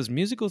illusions because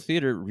musical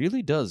theater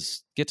really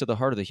does get to the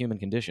heart of the human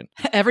condition.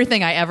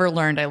 Everything I ever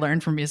learned, I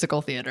learned from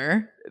musical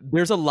theater.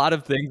 There's a lot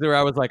of things where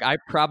I was like, I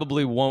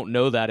probably won't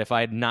know that if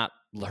I had not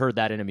heard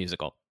that in a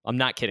musical. I'm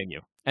not kidding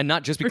you. And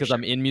not just because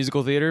I'm in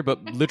musical theater,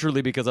 but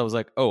literally because I was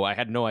like, oh, I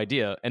had no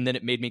idea. And then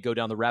it made me go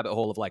down the rabbit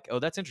hole of like, oh,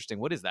 that's interesting.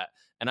 What is that?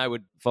 And I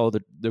would follow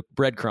the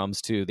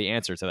breadcrumbs to the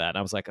answer to that. And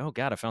I was like, oh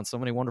God, I found so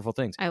many wonderful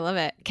things. I love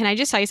it. Can I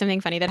just tell you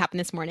something funny that happened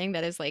this morning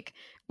that is like,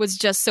 was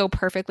just so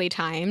perfectly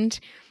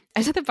timed? I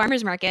was at the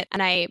farmer's market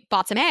and I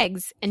bought some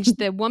eggs and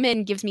the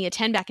woman gives me a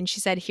 10 back and she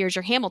said, here's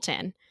your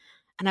Hamilton.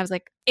 And I was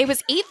like, it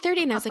was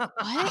 8:30 and I was like,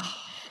 what?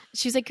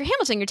 She was like, your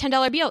Hamilton, your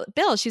 $10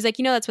 bill. She's like,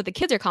 you know, that's what the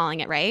kids are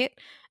calling it, right?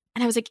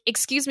 And I was like,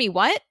 excuse me,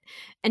 what?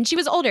 And she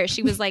was older.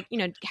 She was like, you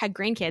know, had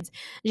grandkids.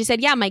 And she said,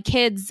 yeah, my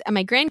kids and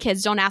my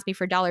grandkids don't ask me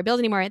for dollar bills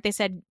anymore. They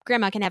said,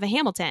 Grandma can have a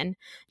Hamilton.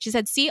 She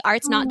said, see,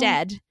 art's not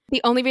dead.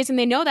 The only reason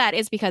they know that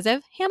is because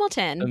of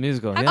Hamilton. The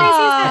musical. How Yeah. crazy is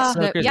that?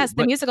 So crazy. Yes,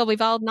 the musical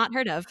we've all not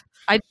heard of.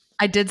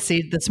 I did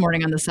see this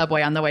morning on the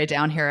subway on the way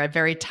down here a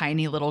very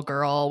tiny little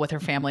girl with her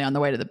family on the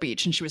way to the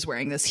beach, and she was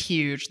wearing this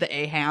huge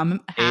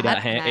A-ham hat. A.Dot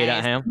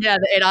ham. Yeah,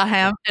 the A.Dot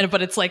ham,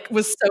 but it's like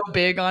was so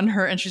big on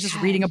her, and she's just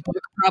reading a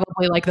book,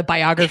 probably like the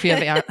biography of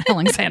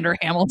Alexander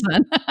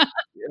Hamilton.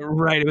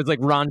 Right. It was like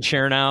Ron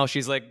Chernow.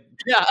 She's like,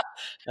 Yeah,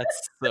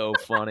 that's so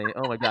funny.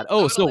 Oh my God.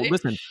 Oh, so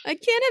listen. I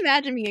can't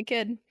imagine being a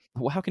kid.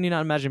 Well, how can you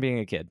not imagine being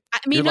a kid? I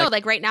mean, You're no, like-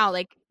 like right now,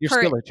 like You're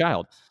her- still a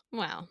child.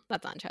 well,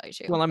 that's not entirely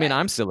true. Well, I mean, but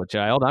I'm still a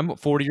child. I'm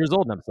 40 years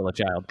old and I'm still a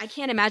child. I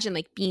can't imagine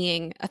like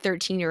being a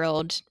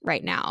 13-year-old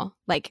right now.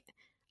 Like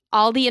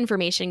all the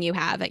information you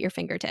have at your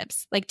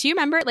fingertips. Like, do you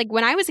remember like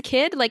when I was a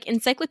kid, like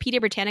Encyclopedia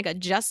Britannica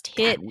just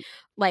hit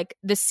like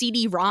the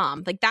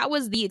CD-ROM. Like that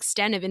was the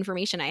extent of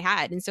information I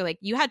had. And so like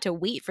you had to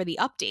wait for the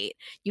update.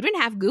 You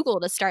didn't have Google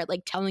to start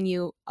like telling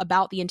you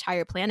about the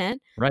entire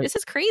planet. Right. This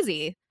is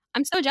crazy.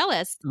 I'm so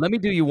jealous. Let me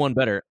do you one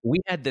better. We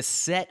had the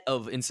set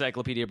of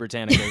Encyclopedia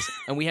Britannicas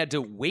and we had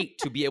to wait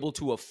to be able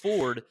to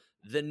afford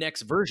the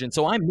next version.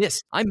 So I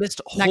missed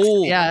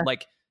whole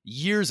like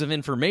years of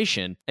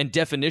information and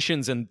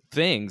definitions and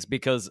things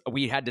because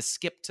we had to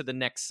skip to the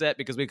next set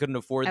because we couldn't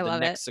afford the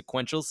next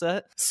sequential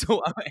set.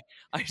 So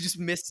I just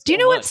missed. Do you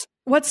know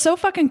what's so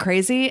fucking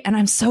crazy? And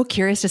I'm so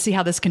curious to see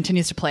how this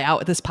continues to play out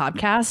with this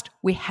podcast.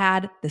 We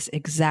had this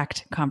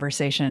exact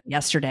conversation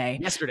yesterday.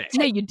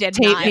 No, you did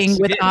taping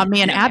not. with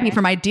me and Abby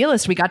from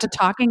Idealist. We got to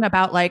talking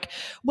about like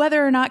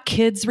whether or not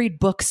kids read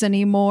books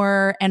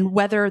anymore and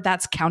whether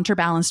that's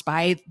counterbalanced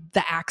by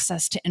the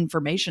access to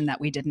information that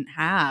we didn't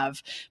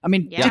have. I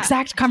mean,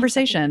 exact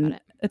conversation.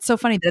 It's so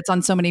funny that it's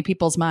on so many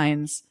people's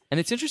minds. And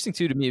it's interesting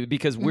too to me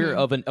because we're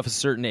of a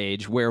certain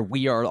age where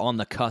we are on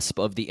the cusp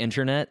of the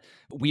internet.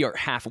 We are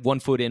half 1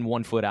 foot in,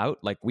 1 foot out.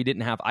 Like I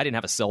didn't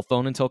have a cell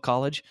phone until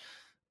college.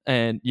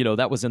 And you know,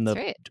 that was in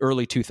the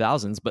early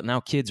 2000s, but now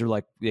kids are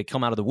like they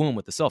come out of the womb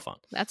with the cell phone.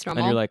 That's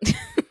normal. And you're like,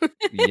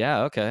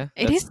 yeah, okay.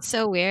 It is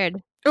so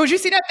weird. Oh, did you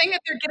see that thing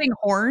that they're getting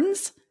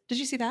horns? Did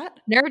you see that?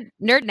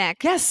 Nerd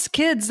neck. Yes,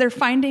 kids. They're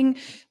finding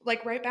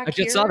like right back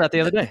here. I just saw that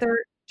the other day. They're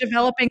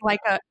developing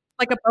like a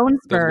bone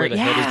spur. Where the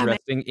head is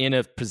resting in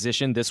a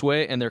position this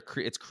way, and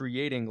it's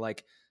creating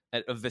like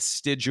a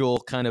vestigial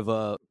kind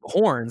of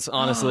horns,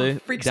 honestly,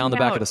 down the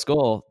back of the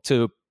skull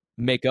to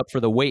make up for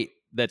the weight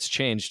that's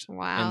changed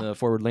Wow. in the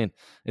forward lean.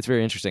 It's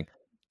very interesting.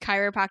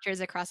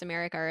 Chiropractors across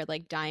America are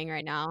like dying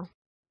right now.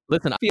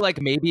 Listen, I feel like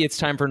maybe it's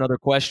time for another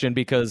question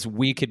because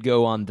we could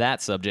go on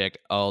that subject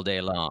all day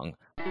long.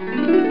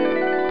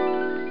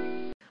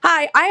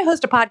 Hi, I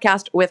host a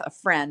podcast with a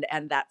friend,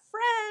 and that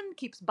friend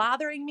keeps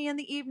bothering me in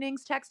the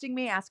evenings, texting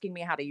me, asking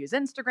me how to use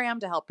Instagram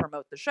to help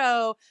promote the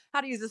show,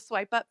 how to use the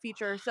swipe up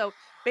feature. So,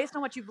 based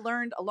on what you've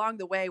learned along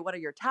the way, what are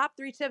your top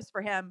 3 tips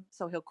for him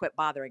so he'll quit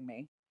bothering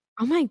me?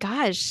 Oh my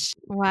gosh.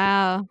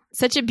 Wow.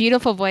 Such a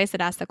beautiful voice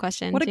that asked the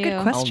question. What a too.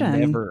 good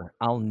question.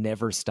 I'll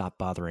never stop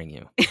bothering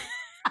you.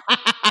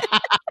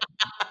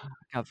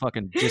 Got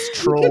fucking just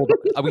trolled.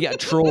 We got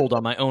trolled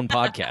on my own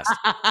podcast.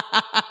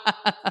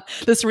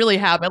 This really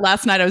happened.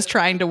 Last night I was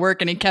trying to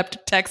work and he kept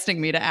texting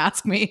me to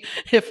ask me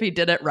if he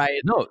did it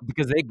right. No,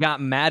 because they got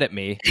mad at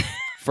me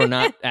for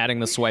not adding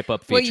the swipe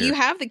up feature. Well, you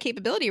have the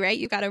capability, right?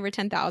 You got over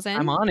 10,000.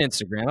 I'm on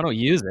Instagram. I don't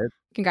use it.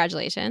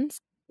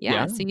 Congratulations.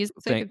 Yeah. So use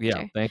the swipe up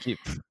feature. Thank you.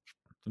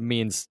 It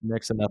means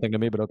next to nothing to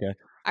me, but okay.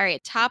 All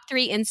right. Top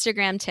 3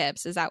 Instagram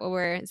tips. Is that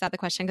the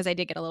question? Because I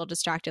did get a little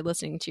distracted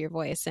listening to your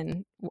voice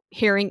and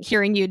hearing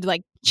you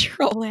like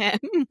troll him.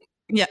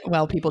 Yeah.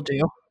 Well, people do.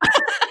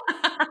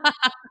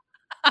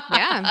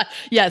 Yeah.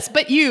 Yes.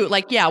 But you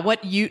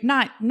what you,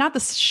 not the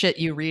shit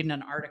you read in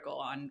an article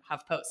on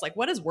HuffPost. Like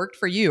what has worked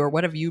for you or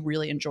what have you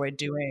really enjoyed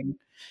doing?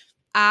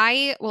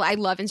 I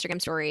love Instagram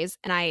stories,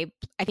 and I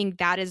think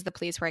that is the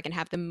place where I can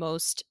have the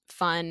most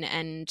fun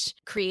and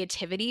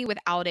creativity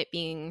without it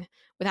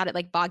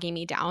like bogging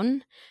me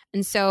down.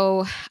 And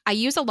so I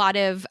use a lot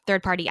of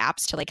third-party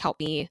apps to like help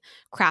me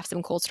craft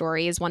some cool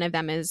stories. One of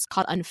them is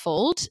called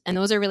Unfold, and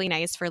those are really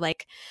nice for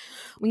like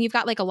when you've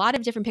got like a lot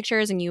of different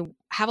pictures and you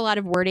have a lot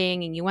of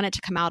wording and you want it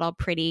to come out all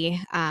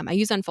pretty. I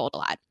use Unfold a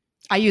lot.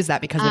 I use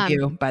that because of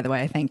you, by the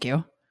way. Thank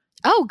you.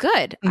 Oh,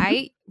 good. Mm-hmm.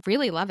 I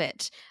really love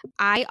it.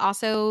 I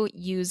also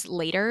use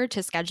Later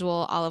to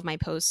schedule all of my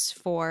posts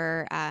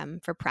for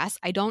press.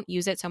 I don't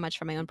use it so much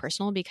for my own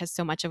personal because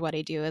so much of what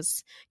I do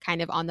is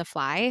kind of on the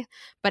fly.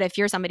 But if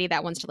you're somebody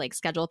that wants to like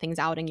schedule things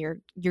out and you're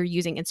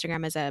using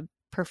Instagram as a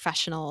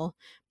professional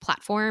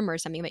platform or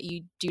something that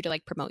you do to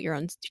like promote your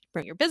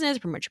business,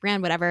 promote your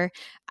brand, whatever,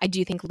 I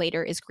do think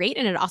Later is great.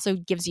 And it also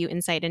gives you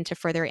insight into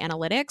further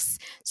analytics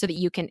so that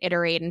you can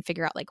iterate and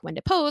figure out like when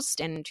to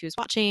post and who's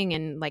watching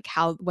and like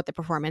what the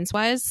performance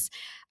was.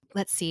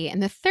 Let's see.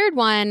 And the third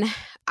one,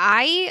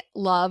 I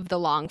love the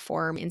long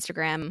form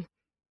Instagram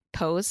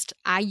post.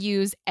 I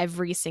use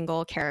every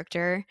single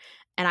character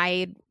and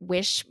I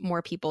wish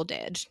more people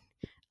did.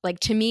 Like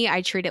to me,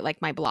 I treat it like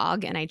my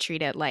blog and I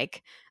treat it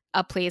like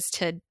a place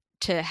to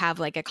have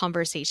like a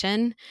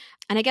conversation.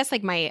 And I guess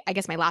my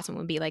last one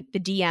would be like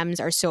the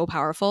DMs are so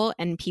powerful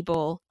and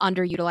people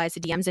underutilize the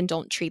DMs and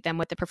don't treat them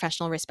with the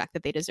professional respect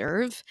that they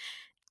deserve.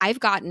 I've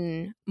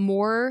gotten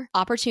more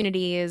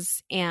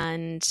opportunities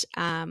and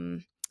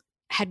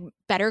had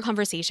better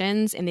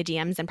conversations in the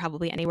DMs than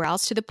probably anywhere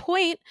else, to the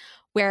point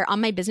where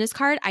on my business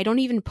card, I don't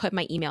even put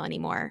my email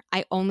anymore.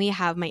 I only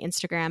have my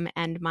Instagram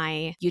and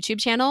my YouTube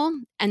channel.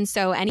 And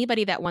so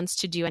anybody that wants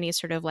to do any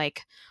sort of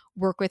like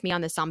work with me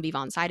on the Som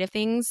Vivant side of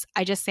things,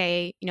 I just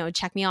say,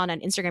 check me out on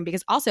Instagram,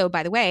 because also,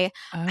 by the way,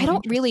 I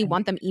don't really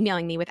want them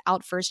emailing me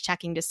without first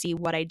checking to see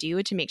what I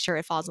do to make sure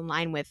it falls in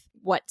line with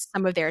what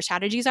some of their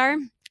strategies are.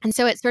 And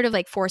so it sort of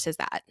like forces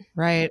that.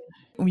 Right.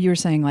 You were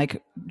saying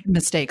like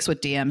mistakes with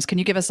DMs. Can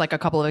you give us like a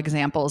couple of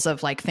examples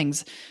of like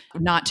things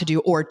not to do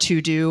or to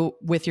do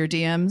with your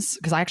DMs?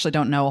 Because I actually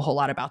don't know a whole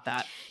lot about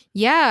that.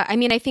 Yeah. I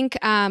mean, I think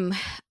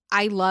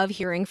I love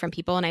hearing from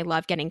people and I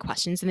love getting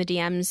questions in the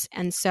DMs.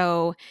 And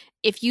so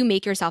if you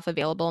make yourself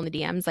available in the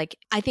DMs, like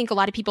I think a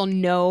lot of people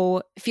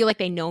feel like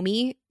they know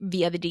me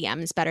via the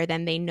DMs better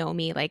than they know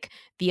me like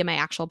via my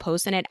actual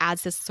posts. And it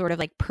adds this sort of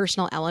like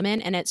personal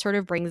element, and it sort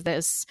of brings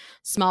this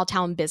small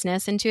town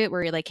business into it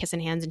where you're like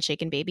kissing hands and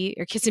shaking baby,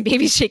 or kissing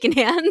babies, shaking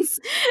hands.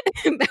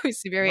 That was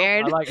super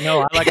weird. I like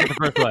it the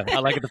first way. I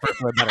like it the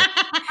first way better.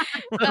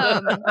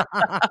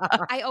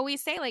 I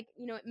always say like,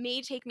 it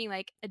may take me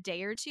like a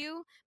day or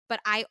two,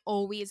 but I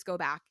always go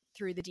back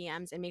through the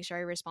DMs and make sure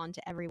I respond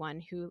to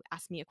everyone who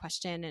asks me a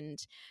question and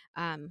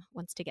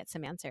wants to get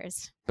some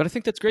answers. But I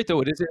think that's great, though.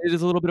 It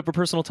is a little bit of a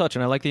personal touch,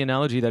 and I like the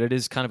analogy that it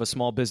is kind of a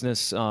small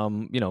business.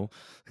 Kissing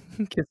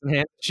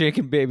hands,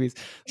 shaking babies.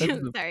 That's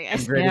the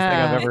greatest thing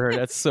I've ever heard.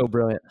 That's so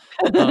brilliant.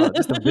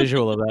 Just the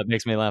visual of that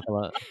makes me laugh a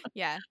lot.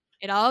 Yeah,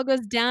 it all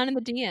goes down in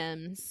the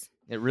DMs.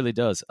 It really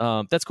does.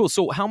 That's cool.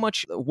 So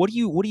what do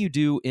you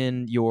do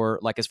in your,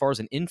 like, as far as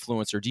an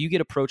influencer, do you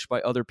get approached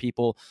by other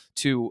people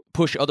to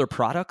push other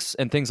products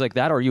and things like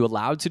that? Are you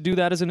allowed to do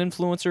that as an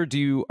influencer?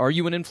 Are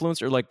you an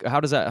influencer? Like, how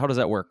does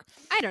that work?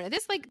 I don't know.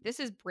 This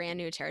is brand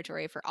new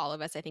territory for all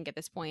of us, I think, at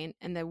this point.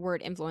 And the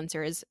word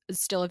influencer is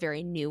still a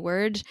very new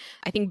word.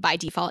 I think by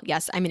default,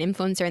 yes, I'm an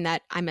influencer in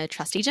that I'm a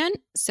trust agent.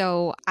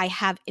 So I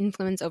have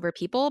influence over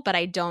people, but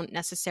I don't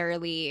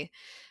necessarily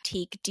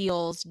take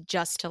deals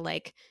just to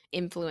like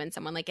influence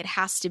someone. Like it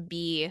has to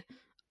be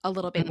a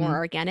little bit more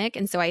organic.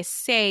 And so I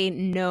say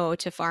no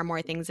to far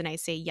more things than I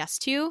say yes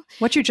to.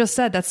 What you just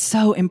said, that's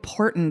so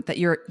important that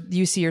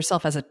you see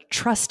yourself as a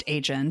trust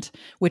agent,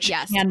 which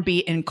can be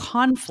in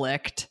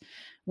conflict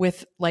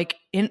with like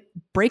in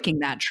breaking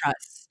that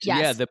trust.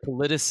 Yes. Yeah, the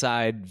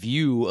politicized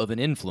view of an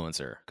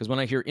influencer. Because when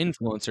I hear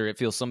influencer, it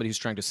feels somebody who's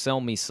trying to sell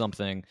me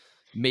something,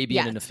 maybe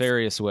in a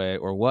nefarious way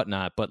or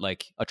whatnot. But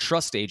like a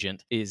trust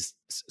agent is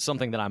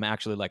something that I'm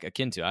actually like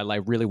akin to. I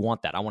like really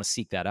want that. I want to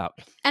seek that out.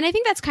 And I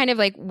think that's kind of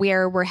like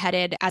where we're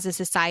headed as a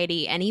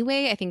society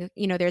anyway. I think,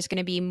 there's going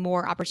to be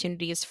more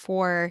opportunities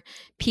for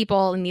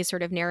people in these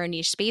sort of narrow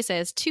niche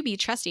spaces to be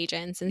trust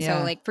agents. And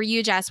so like for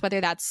you, Jess,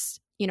 whether that's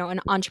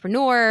an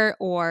entrepreneur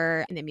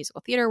or in the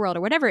musical theater world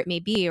or whatever it may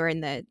be, or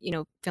in the,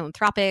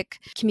 philanthropic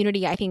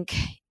community, I think,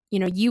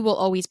 you will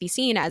always be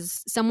seen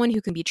as someone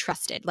who can be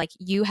trusted. Like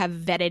you have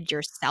vetted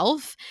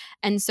yourself.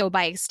 And so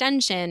by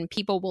extension,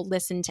 people will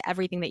listen to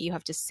everything that you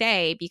have to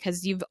say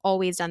because you've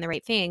always done the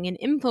right thing. An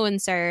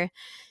influencer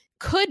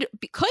could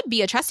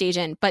be a trust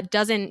agent, but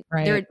doesn't,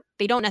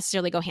 they don't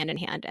necessarily go hand in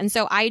hand. And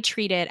so I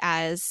treat it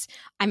as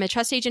I'm a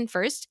trust agent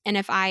first. And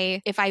if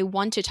I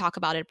want to talk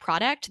about a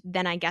product,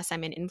 then I guess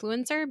I'm an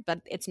influencer,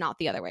 but it's not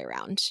the other way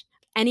around.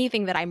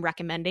 Anything that I'm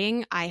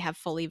recommending, I have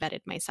fully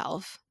vetted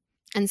myself.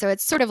 And so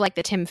it's sort of like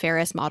the Tim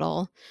Ferriss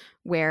model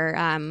where,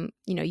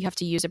 you have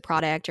to use a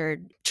product or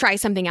try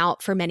something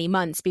out for many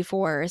months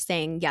before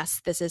saying,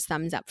 yes, this is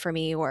thumbs up for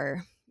me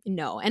or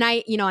no. And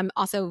I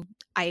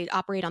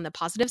operate on the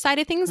positive side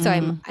of things. So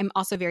I'm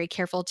also very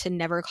careful to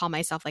never call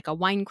myself like a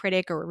wine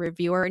critic or a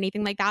reviewer or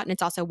anything like that. And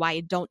it's also why I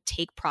don't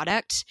take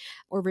product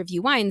or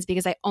review wines,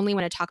 because I only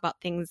want to talk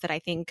about things that I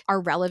think are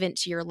relevant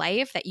to your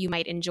life that you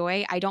might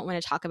enjoy. I don't want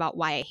to talk about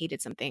why I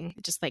hated something.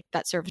 Just like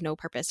that serves no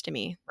purpose to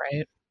me.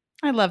 Right.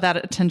 I love that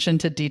attention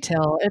to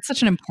detail. It's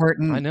such an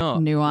important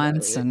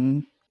nuance.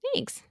 And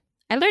thanks.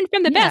 I learned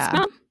from the best,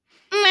 Mom.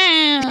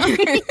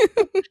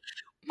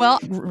 Well,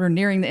 we're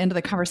nearing the end of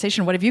the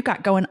conversation. What have you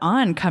got going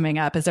on coming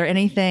up? Is there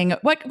anything?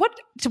 What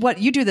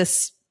you do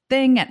this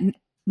thing at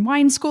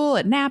wine school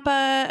at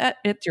Napa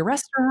at your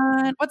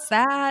restaurant? What's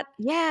that?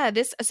 Yeah,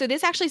 this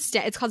actually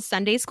it's called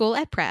Sunday School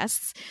at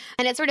Press,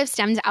 and it sort of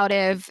stems out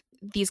of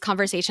these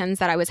conversations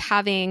that I was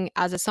having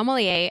as a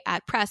sommelier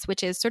at Press,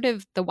 which is sort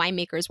of the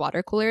winemaker's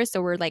water cooler.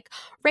 So we're like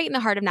right in the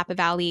heart of Napa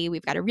Valley.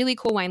 We've got a really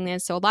cool wine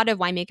list. So a lot of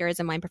winemakers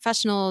and wine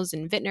professionals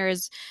and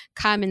vintners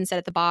come and sit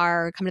at the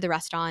bar, or come to the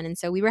restaurant. And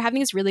so we were having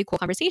these really cool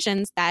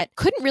conversations that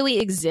couldn't really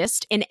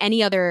exist in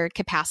any other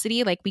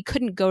capacity. Like we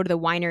couldn't go to the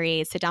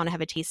winery, sit down and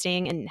have a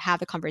tasting and have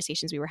the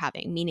conversations we were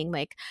having, meaning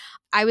like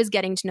I was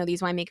getting to know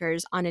these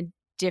winemakers on a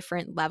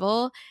different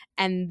level.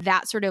 And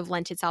that sort of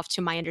lent itself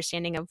to my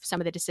understanding of some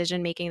of the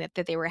decision making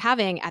that they were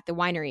having at the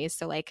wineries.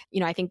 So like,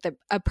 I think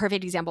a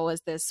perfect example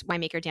was this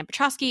winemaker, Dan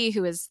Petrosky,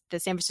 who is the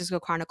San Francisco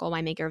Chronicle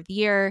Winemaker of the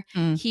Year.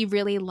 He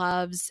really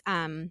loves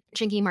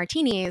drinking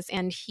martinis,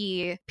 and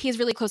he pays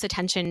really close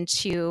attention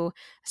to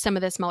some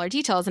of the smaller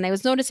details. And I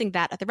was noticing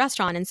that at the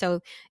restaurant. And so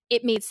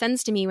it made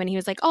sense to me when he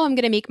was like, oh, I'm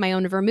going to make my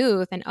own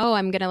vermouth, and oh,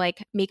 I'm going to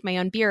like make my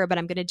own beer, but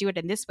I'm going to do it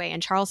in this way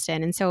in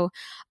Charleston. And so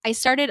I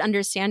started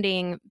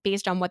understanding,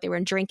 based on what they were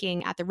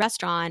drinking at the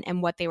restaurant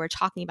and what they were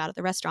talking about at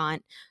the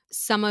restaurant,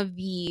 some of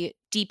the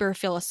deeper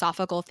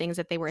philosophical things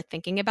that they were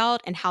thinking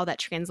about and how that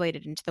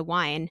translated into the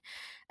wine.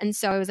 And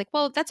so I was like,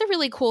 well, that's a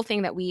really cool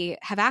thing that we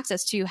have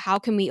access to. How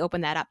can we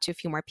open that up to a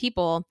few more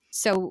people?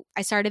 So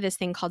I started this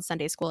thing called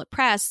Sunday School at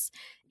Press.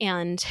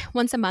 And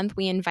once a month,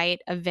 we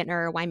invite a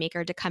vintner or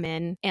winemaker to come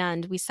in,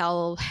 and we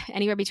sell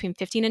anywhere between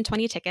 15 and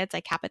 20 tickets.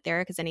 I cap it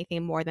there because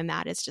anything more than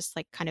that is just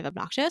like kind of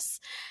obnoxious.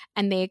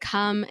 And they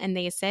come and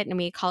they sit, and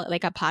we call it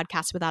like a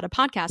podcast without a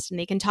podcast, and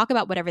they can talk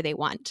about whatever they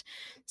want.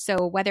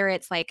 So whether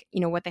it's like,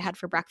 what they had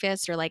for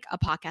breakfast, or like a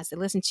podcast they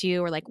listen to,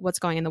 or like what's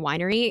going in the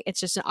winery, it's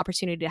just an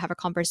opportunity to have a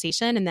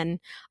conversation. And then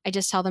I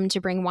just tell them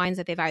to bring wines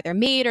that they've either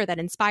made or that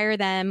inspire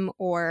them,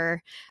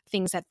 or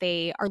things that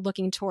they are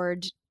looking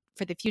toward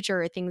for the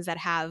future, or things that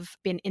have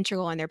been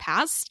integral in their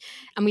past.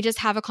 And we just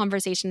have a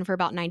conversation for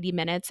about 90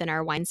 minutes in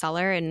our wine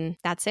cellar, and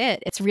that's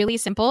it. It's really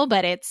simple,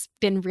 but it's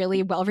been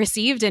really well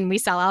received, and we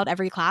sell out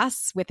every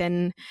class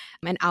within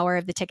an hour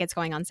of the tickets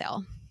going on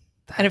sale.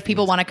 And if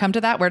people want to come to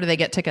that, where do they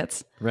get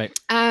tickets? Right.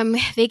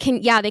 They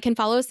can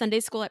follow Sunday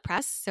School at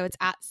Press. So it's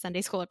at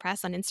Sunday School at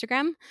Press on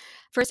Instagram.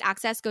 First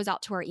access goes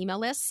out to our email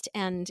list,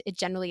 and it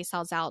generally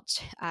sells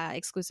out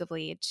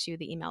exclusively to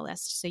the email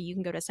list. So you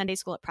can go to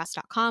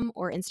sundayschoolatpress.com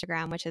or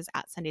Instagram, which is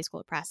at Sunday School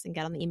at Press, and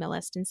get on the email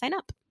list and sign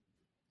up.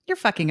 You're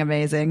fucking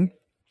amazing.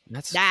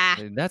 That's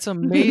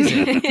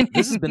amazing.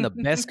 This has been the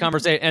best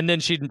conversation. And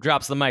then she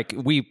drops the mic.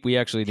 We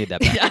actually need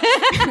that back.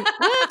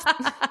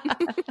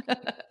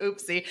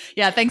 Oopsie.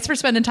 Yeah, thanks for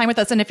spending time with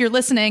us. And if you're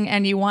listening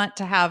and you want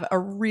to have a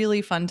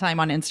really fun time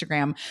on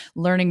Instagram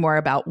learning more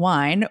about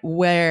wine,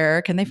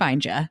 where can they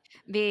find you?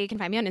 They can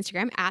find me on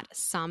Instagram at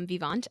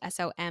Somvivant,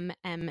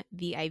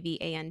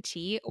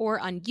 SOMMVIVANT, or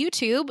on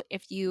YouTube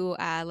if you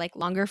like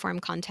longer form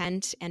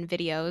content and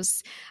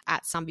videos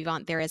at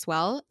Somvivant there as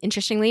well.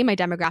 Interestingly, my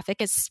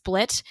demographic is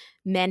split: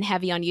 men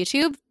heavy on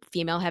YouTube,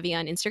 female heavy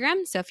on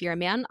Instagram. So if you're a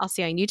man, I'll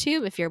see you on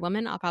YouTube. If you're a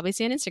woman, I'll probably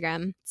see you on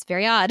Instagram. It's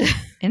very odd.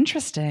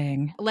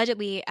 Interesting.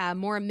 Allegedly,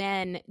 more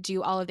men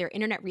do all of their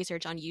internet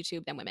research on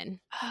YouTube than women.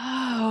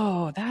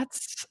 Oh,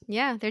 that's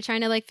Yeah, they're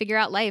trying to like figure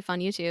out life on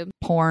YouTube.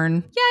 porn.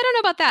 Yeah, I don't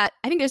know about that.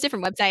 I think there's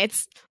different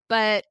websites,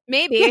 but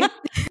maybe. Yeah.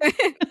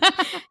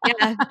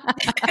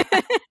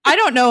 I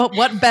don't know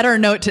what better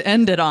note to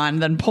end it on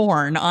than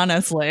porn,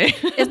 honestly.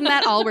 Isn't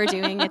that all we're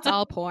doing? It's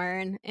all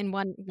porn in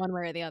one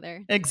way or the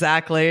other.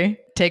 Exactly.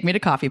 Take me to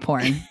coffee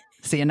porn.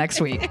 See you next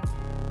week.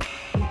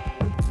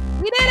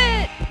 We did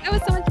it! That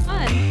was so much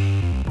fun.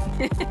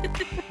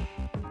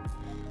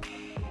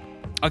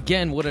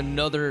 Again, what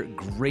another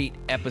great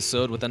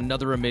episode with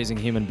another amazing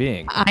human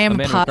being. I am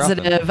Amanda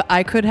positive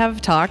I could have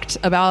talked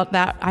about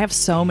that. I have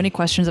so many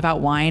questions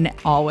about wine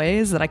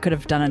always that I could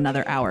have done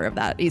another hour of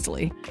that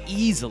easily.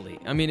 Easily.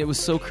 I mean, it was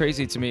so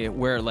crazy to me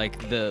where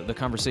like the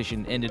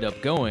conversation ended up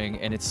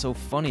going, and it's so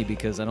funny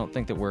because I don't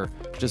think that we're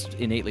just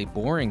innately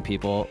boring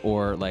people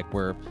or like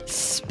we're...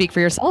 Speak for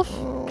yourself.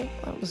 Oh,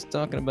 I was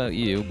talking about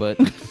you, but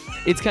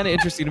it's kind of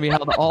interesting to me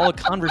how all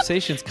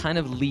conversations kind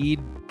of lead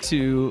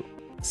to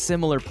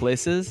similar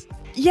places.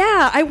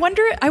 Yeah, I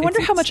wonder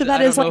how much of that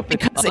is like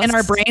because in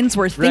our brains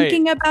we're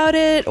thinking about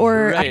it,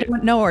 or I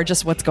don't know, or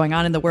just what's going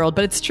on in the world.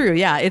 But it's true,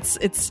 yeah.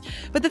 It's.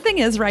 But the thing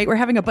is, right? We're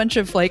having a bunch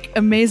of like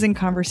amazing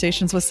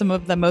conversations with some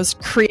of the most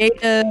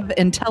creative,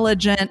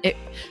 intelligent,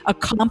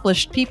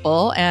 accomplished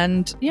people,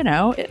 and you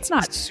know, it's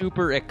not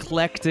super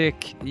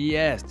eclectic.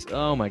 Yes.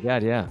 Oh my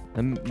God, yeah.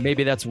 And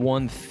maybe that's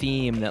one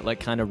theme that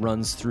like kind of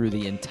runs through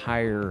the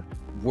entire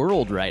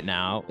world right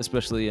now,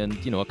 especially in,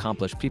 you know,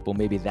 accomplished people.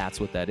 Maybe that's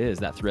what that is.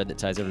 That thread that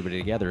ties everybody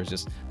together is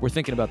just we're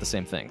thinking about the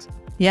same things.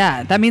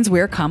 Yeah, that means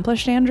we're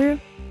accomplished, Andrew.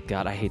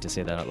 God, I hate to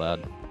say that out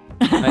loud.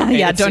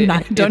 Yeah,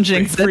 don't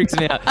jinx it. It freaks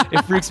me out.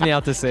 It freaks me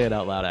out to say it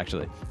out loud,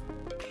 actually.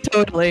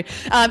 Totally.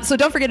 So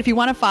don't forget, if you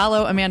want to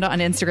follow Amanda on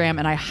Instagram,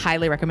 and I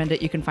highly recommend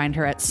it, you can find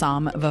her at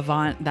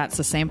Somvivant. That's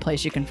the same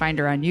place you can find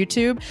her on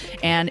YouTube.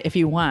 And if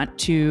you want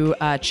to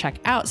check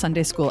out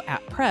Sunday School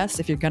at Press,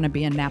 if you're going to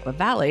be in Napa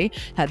Valley,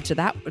 head to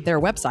their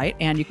website,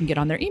 and you can get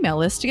on their email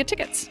list to get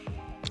tickets.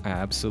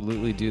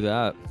 Absolutely do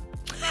that.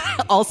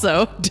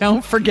 Also,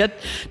 don't forget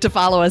to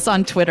follow us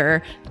on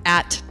Twitter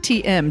at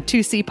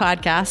TM2C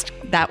Podcast.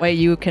 That way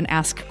you can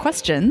ask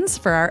questions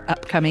for our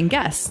upcoming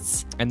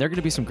guests. And there are going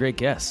to be some great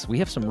guests. We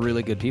have some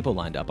really good people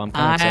lined up. I'm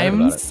kind of excited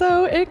about it. I'm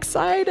so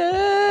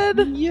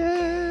excited.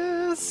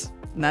 Yes.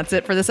 And that's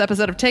it for this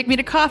episode of Take Me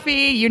to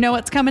Coffee. You know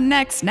what's coming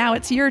next. Now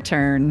it's your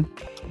turn.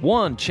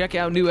 1, check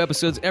out new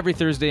episodes every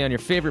Thursday on your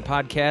favorite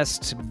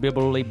podcast,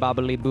 bibbly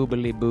bobbly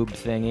boobly boob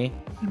thingy.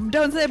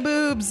 Don't say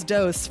boobs,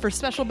 dose, for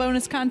special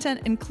bonus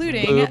content,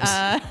 including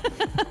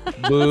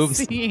boobs.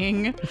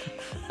 Seeing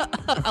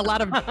a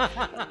lot of...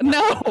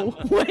 No,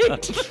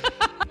 wait.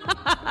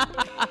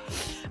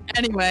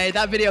 Anyway,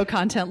 that video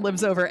content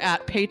lives over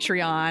at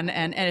Patreon.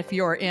 And if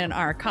you're in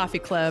our coffee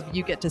club,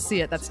 you get to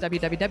see it. That's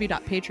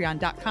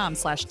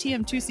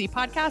www.patreon.com/TM2C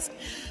podcast.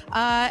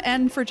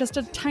 And for just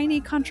a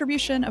tiny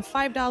contribution of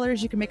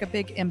 $5, you can make a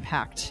big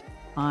impact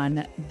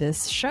on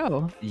this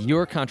show.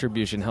 Your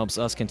contribution helps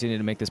us continue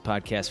to make this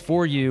podcast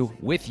for you,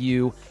 with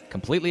you,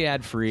 completely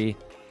ad-free.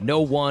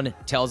 No one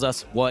tells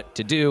us what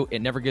to do.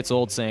 It never gets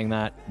old saying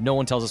that. No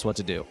one tells us what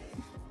to do.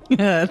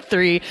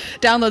 3,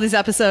 download these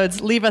episodes,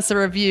 leave us a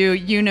review.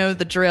 You know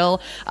the drill.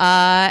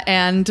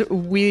 And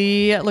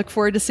we look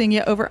forward to seeing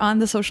you over on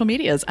the social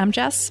medias. I'm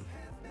Jess.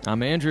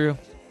 I'm Andrew.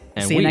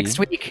 And see you next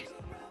week.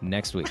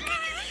 Next week.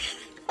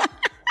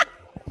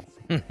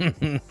 To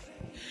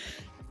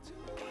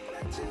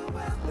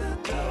the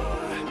door.